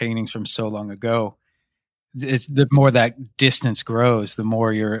looking at paintings from so long ago, it's the more that distance grows, the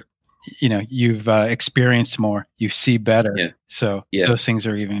more you've experienced more, you see better. Yeah. So those things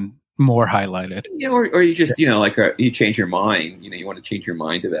are even more highlighted. Yeah. Or you just, you change your mind, you want to change your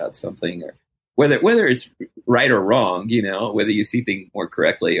mind about something, or whether it's right or wrong, whether you see things more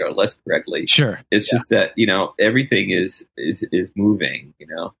correctly or less correctly. Sure. It's just that, everything is moving,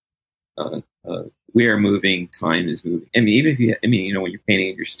 we are moving, time is moving. I mean, even if when you're painting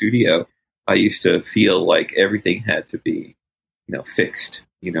in your studio, I used to feel like everything had to be, fixed,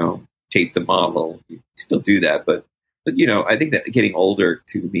 tape the model. You still do that, but I think that getting older,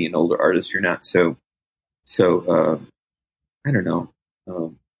 to be an older artist, you're not so I don't know,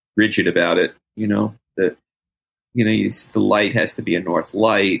 rigid about it. That the light has to be a north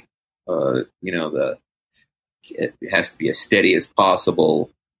light. It has to be as steady as possible.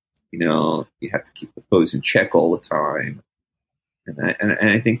 You have to keep the pose in check all the time. And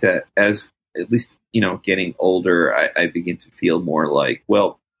I think that as, at least, getting older, I begin to feel more like,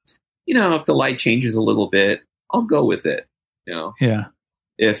 well, if the light changes a little bit, I'll go with it. Yeah.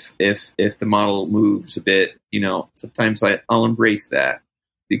 If the model moves a bit, sometimes I'll embrace that,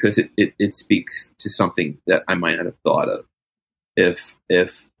 because it speaks to something that I might not have thought of. If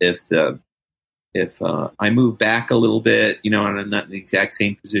I move back a little bit, and I'm not in the exact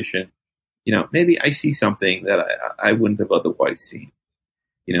same position, maybe I see something that I wouldn't have otherwise seen.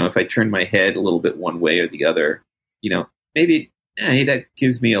 If I turn my head a little bit one way or the other, maybe that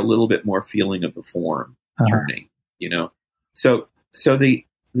gives me a little bit more feeling of the form turning. So the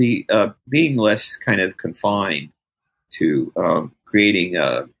being less kind of confined to creating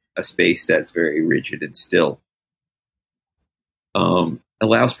a space that's very rigid and still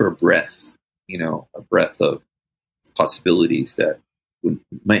allows for a breath of possibilities that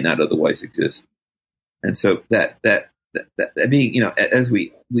might not otherwise exist. And so that being, as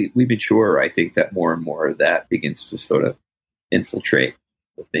we mature, I think that more and more of that begins to sort of infiltrate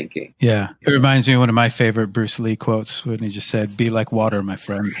the thinking. Yeah. It reminds me of one of my favorite Bruce Lee quotes when he just said, "Be like water, my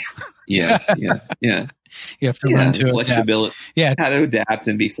friend." Yes. Yeah. You have to learn to flexibility. Adapt. Yeah. How to adapt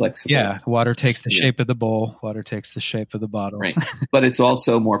and be flexible. Yeah. Water takes the shape of the bowl. Water takes the shape of the bottle. Right. But it's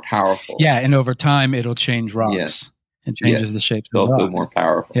also more powerful. Yeah. And over time, it'll change rocks. Yes. It changes the shapes of the rocks. Also more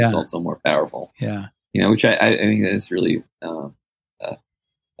powerful. Yeah. It's also more powerful. Yeah. Which I think is really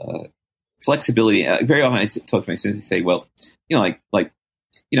flexibility. Very often I talk to my students and say, well,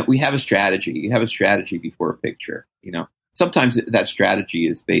 we have a strategy. You have a strategy before a picture. Sometimes that strategy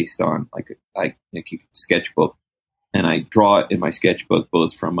is based on, I keep a sketchbook, and I draw it in my sketchbook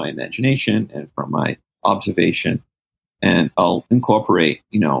both from my imagination and from my observation, and I'll incorporate,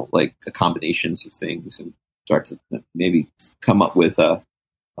 combinations of things and start to maybe come up with a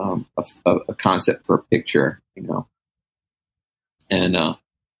concept for a picture, and I'll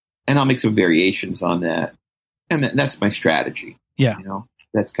make some variations on that, and that's my strategy. Yeah,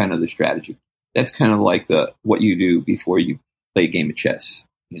 that's kind of the strategy. That's kind of like what you do before you play a game of chess.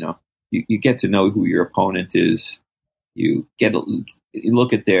 You get to know who your opponent is. You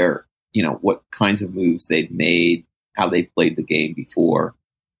look at their, what kinds of moves they've made, how they played the game before,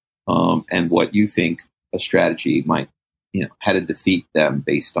 and what you think a strategy might, how to defeat them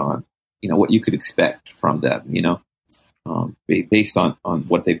based on, what you could expect from them, based on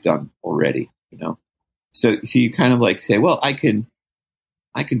what they've done already, So you kind of say, well,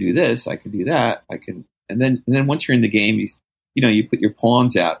 I can do this, I can do that, and then once you're in the game, you put your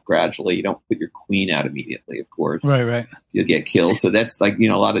pawns out gradually. You don't put your queen out immediately, of course. Right. You'll get killed. So that's a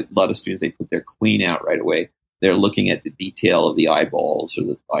lot of students, they put their queen out right away. They're looking at the detail of the eyeballs or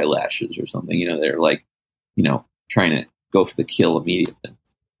the eyelashes or something. They're trying to go for the kill immediately.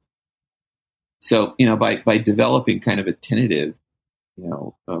 So, by developing kind of a tentative,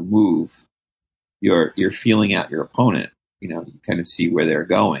 move, you're feeling out your opponent. You kind of see where they're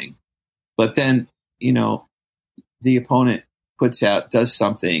going, but then, the opponent does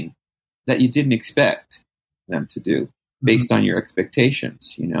something that you didn't expect them to do based on your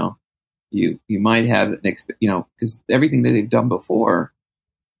expectations. You might have because everything that they've done before,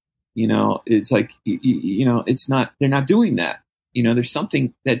 it's like, it's not, they're not doing that. There's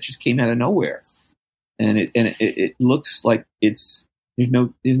something that just came out of nowhere, and it looks like there's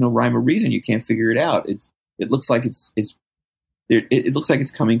no rhyme or reason. You can't figure it out. It looks like it looks like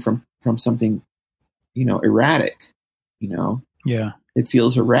it's coming from something erratic. Yeah. It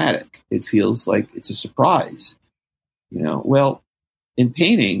feels erratic. It feels like it's a surprise. Well, in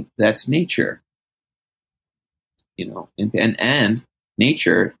painting, that's nature. And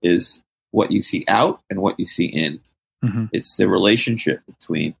nature is what you see out and what you see in. Mm-hmm. It's the relationship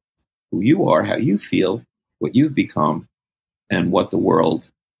between who you are, how you feel, what you've become, and what the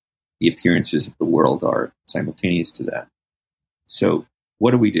appearances of the world are simultaneous to that. So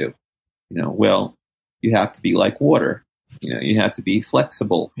what do? Well, you have to be like water. You have to be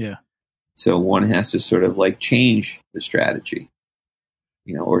flexible. Yeah. So one has to sort of like change the strategy,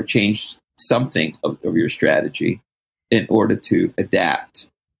 or change something of your strategy in order to adapt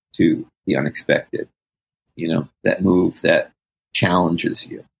to the unexpected, that move that challenges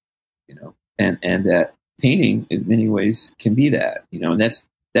you, and that painting in many ways can be that, and that's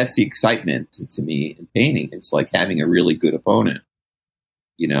the excitement to me in painting. It's like having a really good opponent,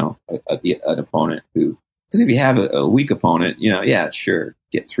 an opponent who, because if you have a weak opponent, yeah, sure,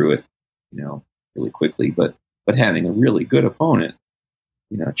 get through it, really quickly, but having a really good opponent,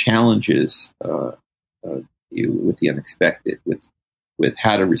 challenges you with the unexpected, with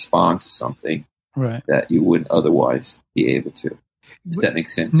how to respond to something right. that you wouldn't otherwise be able to. If that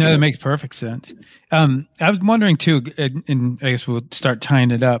makes sense. No, that makes perfect sense. I was wondering too, and I guess we'll start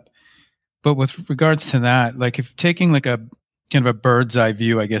tying it up, but with regards to that, like if taking like a kind of a bird's eye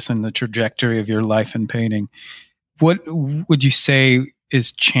view, I guess, in the trajectory of your life in painting, what would you say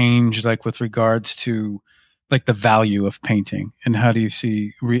is changed, like with regards to like the value of painting, and how do you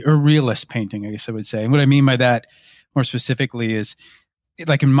see or realist painting, I guess I would say. And what I mean by that more specifically is,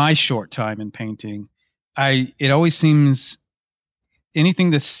 like in my short time in painting, it always seems anything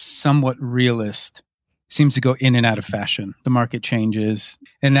that's somewhat realist seems to go in and out of fashion. The market changes.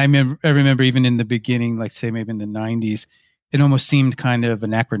 And I remember even in the beginning, like say maybe in the 90s, it almost seemed kind of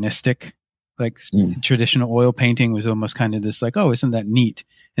anachronistic. Like traditional oil painting was almost kind of this like, oh, isn't that neat?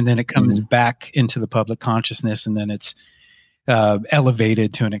 And then it comes back into the public consciousness, and then it's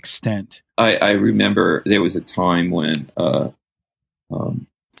elevated to an extent. I remember there was a time when all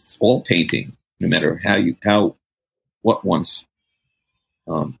painting, no matter what one's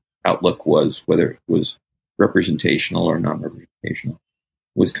outlook was, whether it was representational or non-representational,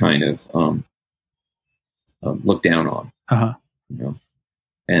 was kind of looked down on. Uh-huh.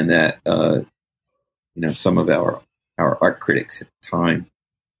 And that some of our art critics at the time,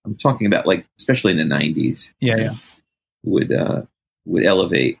 I'm talking about like especially in the 90s, would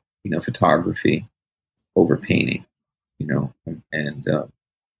elevate photography over painting, and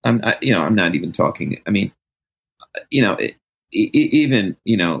I'm not even talking. I mean, even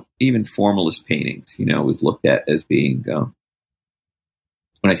formalist paintings, was looked at as being, when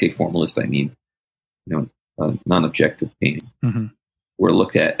I say formalist, I mean, non-objective painting, were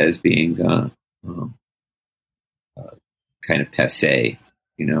looked at as being kind of passé,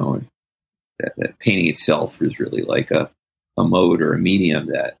 and that painting itself was really like a mode or a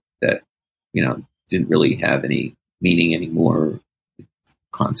medium that didn't really have any meaning anymore.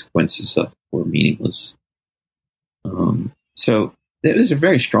 Consequences of were meaningless. So there was a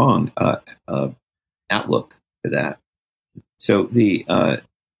very strong outlook for that. So the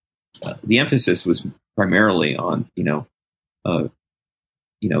emphasis was primarily on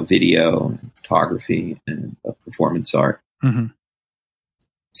video, and photography, and performance art. Mm-hmm.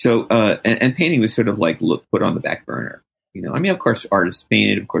 So and painting was sort of like put on the back burner. I mean, of course, artists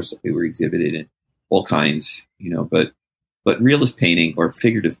painted, of course, they were exhibited in all kinds. But realist painting or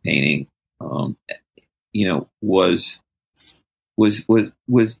figurative painting, was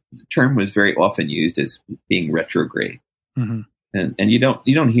the term was very often used as being retrograde, and you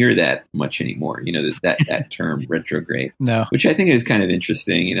don't hear that much anymore. That term retrograde, no, which I think is kind of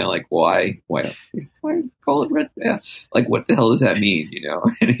interesting. Like why call it retro? Like what the hell does that mean?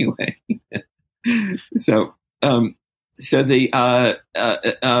 Anyway, so the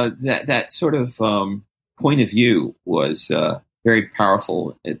that sort of point of view was very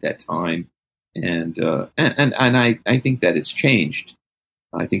powerful at that time. And I think that it's changed.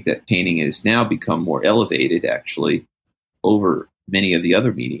 I think that painting has now become more elevated, actually, over many of the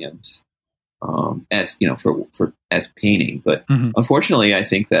other mediums, as as painting. But unfortunately, I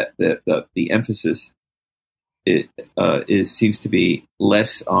think that the emphasis seems to be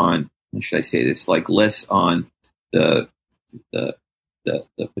less on, how should I say this? Like less on the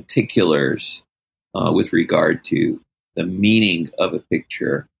particulars with regard to the meaning of a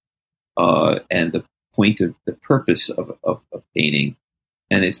picture. And the purpose of painting,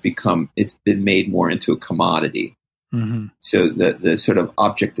 and it's been made more into a commodity. So the sort of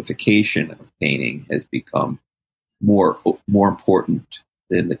objectification of painting has become more important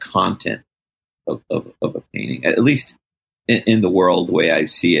than the content of a painting, at least in the world, the way I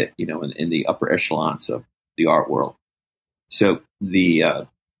see it, in the upper echelons of the art world. So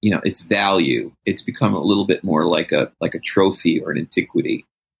its value, it's become a little bit more like a trophy or an antiquity,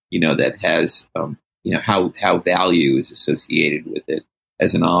 that has, how value is associated with it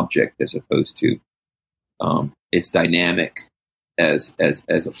as an object, as opposed to its dynamic as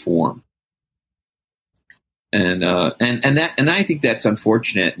a form. And I think that's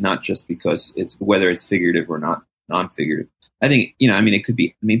unfortunate, not just because whether it's figurative or not non-figurative. I think, it could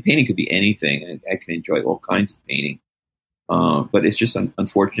be, painting could be anything, and I can enjoy all kinds of painting. But it's just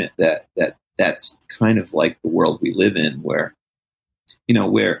unfortunate that that's kind of like the world we live in, where,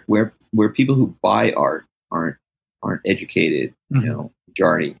 where people who buy art aren't educated,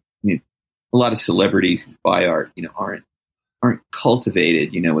 majority. A lot of celebrities who buy art, aren't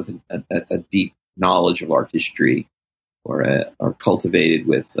cultivated, with a deep knowledge of art history, or are cultivated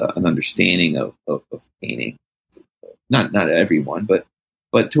with an understanding of painting. Not everyone, but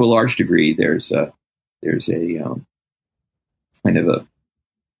to a large degree, there's a kind of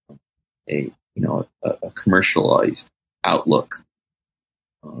a commercialized outlook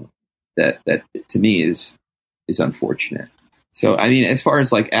that to me is unfortunate. So as far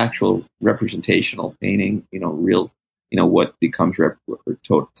as like actual representational painting, real, what becomes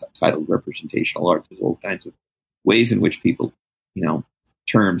titled representational art, there's all kinds of ways in which people,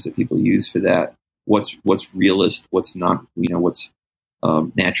 terms that people use for that. What's realist, what's not, what's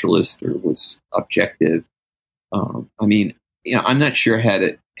naturalist, or what's objective. I'm not sure how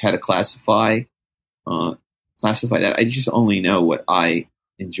to classify that. I just only know what I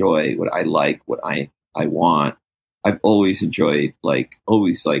enjoy, what I like, what I want. I've always enjoyed, I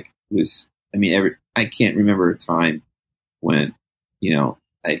can't remember a time when, the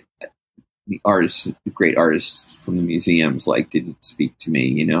great artists from the museums, didn't speak to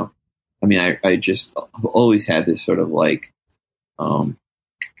me, I just have always had this sort of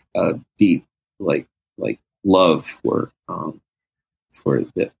deep, love for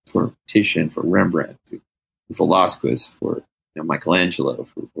Titian, for Rembrandt, for Velázquez, for Michelangelo,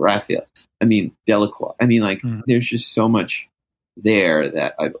 for Raphael. Delacroix. There's just so much there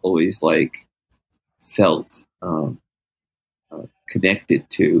that I've always felt connected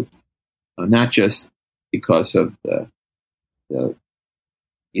to, not just because of the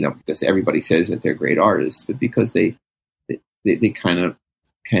because everybody says that they're great artists, but because they kind of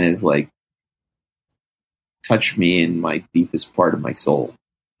touch me in my deepest part of my soul,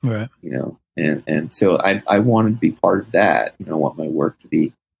 right? And so I wanted to be part of that. I want my work to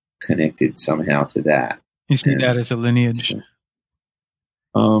be connected somehow to that. You see that as a lineage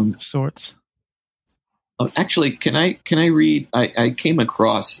of sorts. Actually, can I read? I came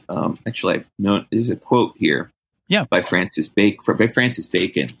across there's a quote here. Yeah, by Francis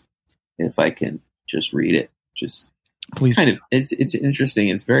Bacon. If I can just read it, just please. It's interesting.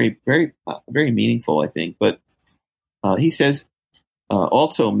 It's very, very, very meaningful, I think. But he says,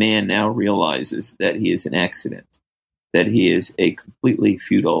 also, man now realizes that he is an accident, that he is a completely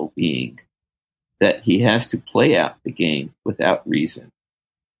futile being, that he has to play out the game without reason.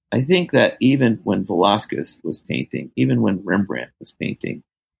 I think that even when Velázquez was painting, even when Rembrandt was painting,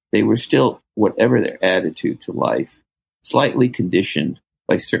 they were still, whatever their attitude to life, slightly conditioned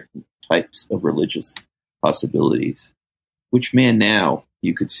by certain types of religious possibilities, which man now,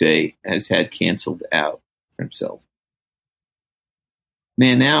 you could say, has had canceled out for himself.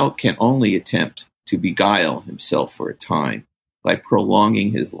 Man now can only attempt to beguile himself for a time by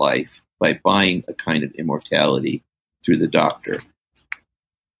prolonging his life, by buying a kind of immortality through the doctor.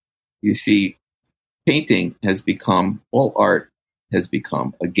 You see, all art has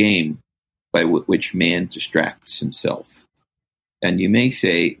become a game by which man distracts himself. And you may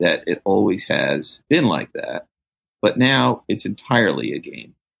say that it always has been like that, but now it's entirely a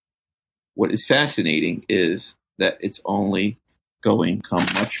game. What is fascinating is that it's only going to become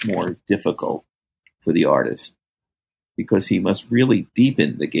much more difficult for the artist, because he must really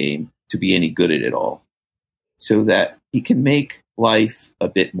deepen the game to be any good at it all, so that he can make life a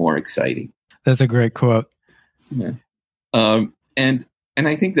bit more exciting. That's a great quote. Yeah. And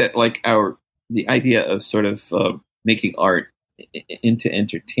I think that the idea of sort of making art into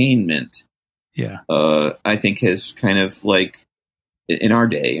entertainment, I think has kind of in our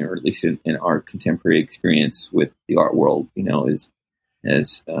day, or at least in our contemporary experience with the art world, that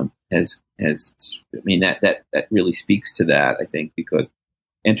really speaks to that, I think, because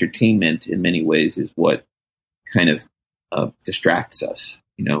entertainment in many ways is what kind of distracts us.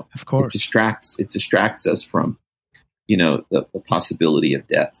 Of course, it distracts us from the possibility of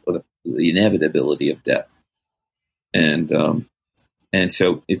death, or the inevitability of death, and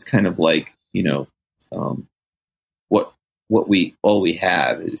so it's kind of like you know, what all we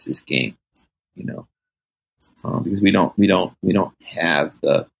have is this game, you know, because we don't have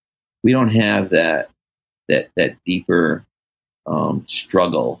that deeper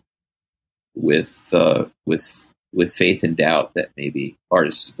struggle with faith and doubt that maybe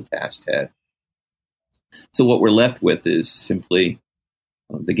artists of the past had. So what we're left with is simply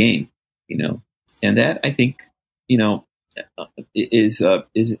the game, you know, and that, I think, you know, is I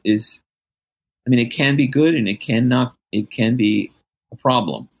mean, it can be good and it can be a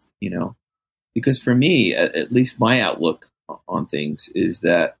problem, you know, because for me, at least my outlook on things is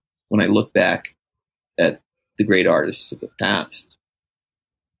that when I look back at the great artists of the past,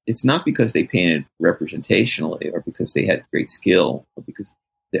 it's not because they painted representationally or because they had great skill, or because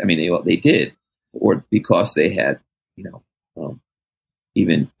they did, or because they had, you know,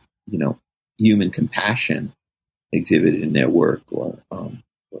 even, you know, human compassion exhibited in their work, or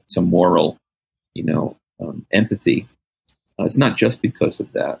some moral, you know, empathy. It's not just because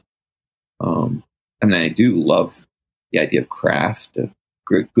of that. I mean, I do love the idea of craft, of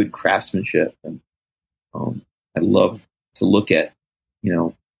good craftsmanship, and I love to look at, you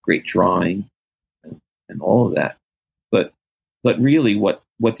know, great drawing and all of that. But really, what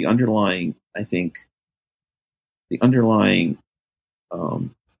the underlying, I think, the underlying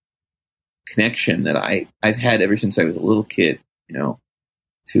connection that I've had ever since I was a little kid, you know,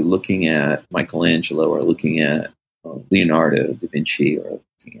 to looking at Michelangelo, or looking at Leonardo da Vinci, or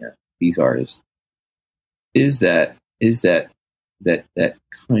looking at these artists, is that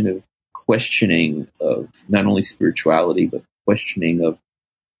kind of questioning of not only spirituality but questioning of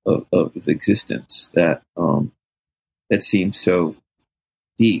existence that seems so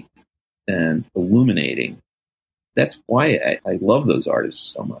deep and illuminating. That's why I love those artists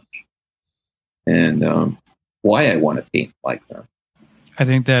so much, and why I want to paint like them. I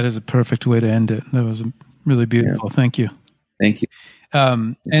think that is a perfect way to end it. That was really beautiful. Yeah. Thank you. Thank you.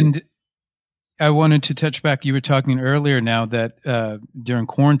 And I wanted to touch back. You were talking earlier now that during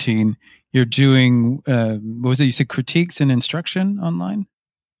quarantine, you're doing, what was it? You said critiques and instruction online?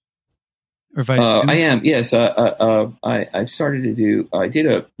 Or if I am, yes. I've started to do,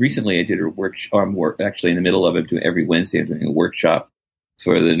 recently I did a workshop, actually in the middle of it, every Wednesday I'm doing a workshop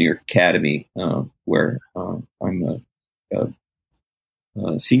for the New York Academy, where I'm a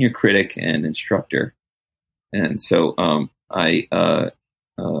senior critic and instructor. And so I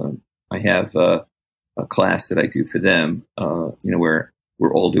have a class that I do for them, you know, where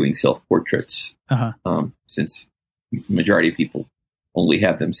we're all doing self-portraits, since the majority of people only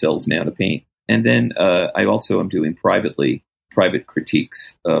have themselves now to paint. And then I also am doing private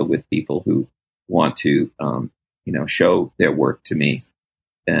critiques with people who want to, you know, show their work to me.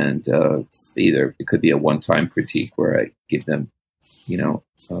 And either it could be a one-time critique where I give them, you know,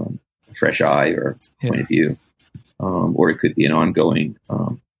 a fresh eye or point of view, or it could be an ongoing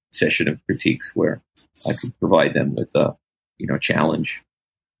session of critiques where I could provide them with a, you know, challenge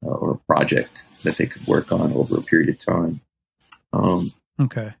or a project that they could work on over a period of time.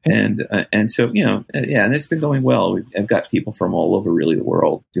 Okay. And so, you know, yeah, and it's been going well. I've got people from all over really the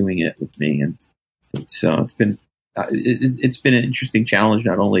world doing it with me, and it's been an interesting challenge,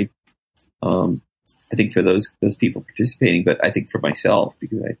 not only I think for those people participating, but I think for myself,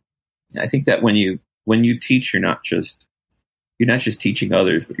 because I think that when you teach, you're not just teaching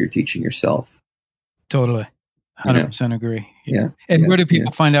others, but you're teaching yourself. Totally. 100% agree. Yeah. And where do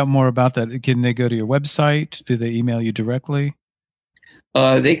people find out more about that? Can they go to your website? Do they email you directly?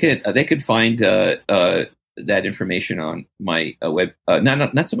 They could find that information on my web.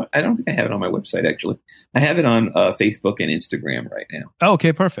 Not so much. I don't think I have it on my website, actually. I have it on Facebook and Instagram right now. Oh,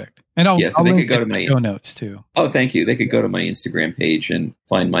 okay, perfect. And I'll they could go to my show notes too. Oh, thank you. They could go to my Instagram page and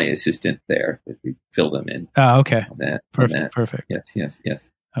find my assistant there. Fill them in. Okay. Perfect. Yes.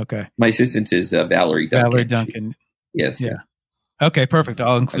 Okay. My assistant is Valerie Duncan. Yes. Yeah. Okay, perfect.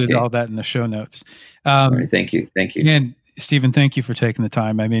 I'll include all that in the show notes. All right, thank you. And Stephen, thank you for taking the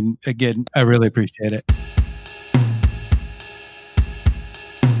time. I mean, again, I really appreciate it.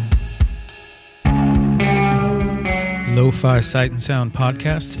 Lo-Fi Sight and Sound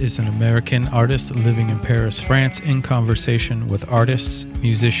Podcast is an American artist living in Paris, France, in conversation with artists,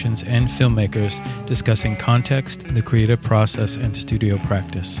 musicians, and filmmakers discussing context, the creative process, and studio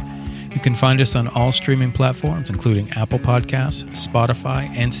practice. You can find us on all streaming platforms, including Apple Podcasts, Spotify,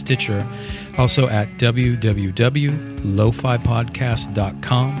 and Stitcher. Also at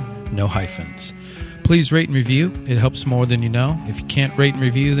www.lofipodcast.com, no hyphens. Please rate and review. It helps more than you know. If you can't rate and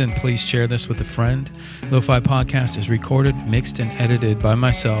review, then please share this with a friend. Lo-Fi Podcast is recorded, mixed, and edited by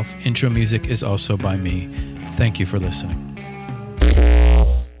myself. Intro music is also by me. Thank you for listening.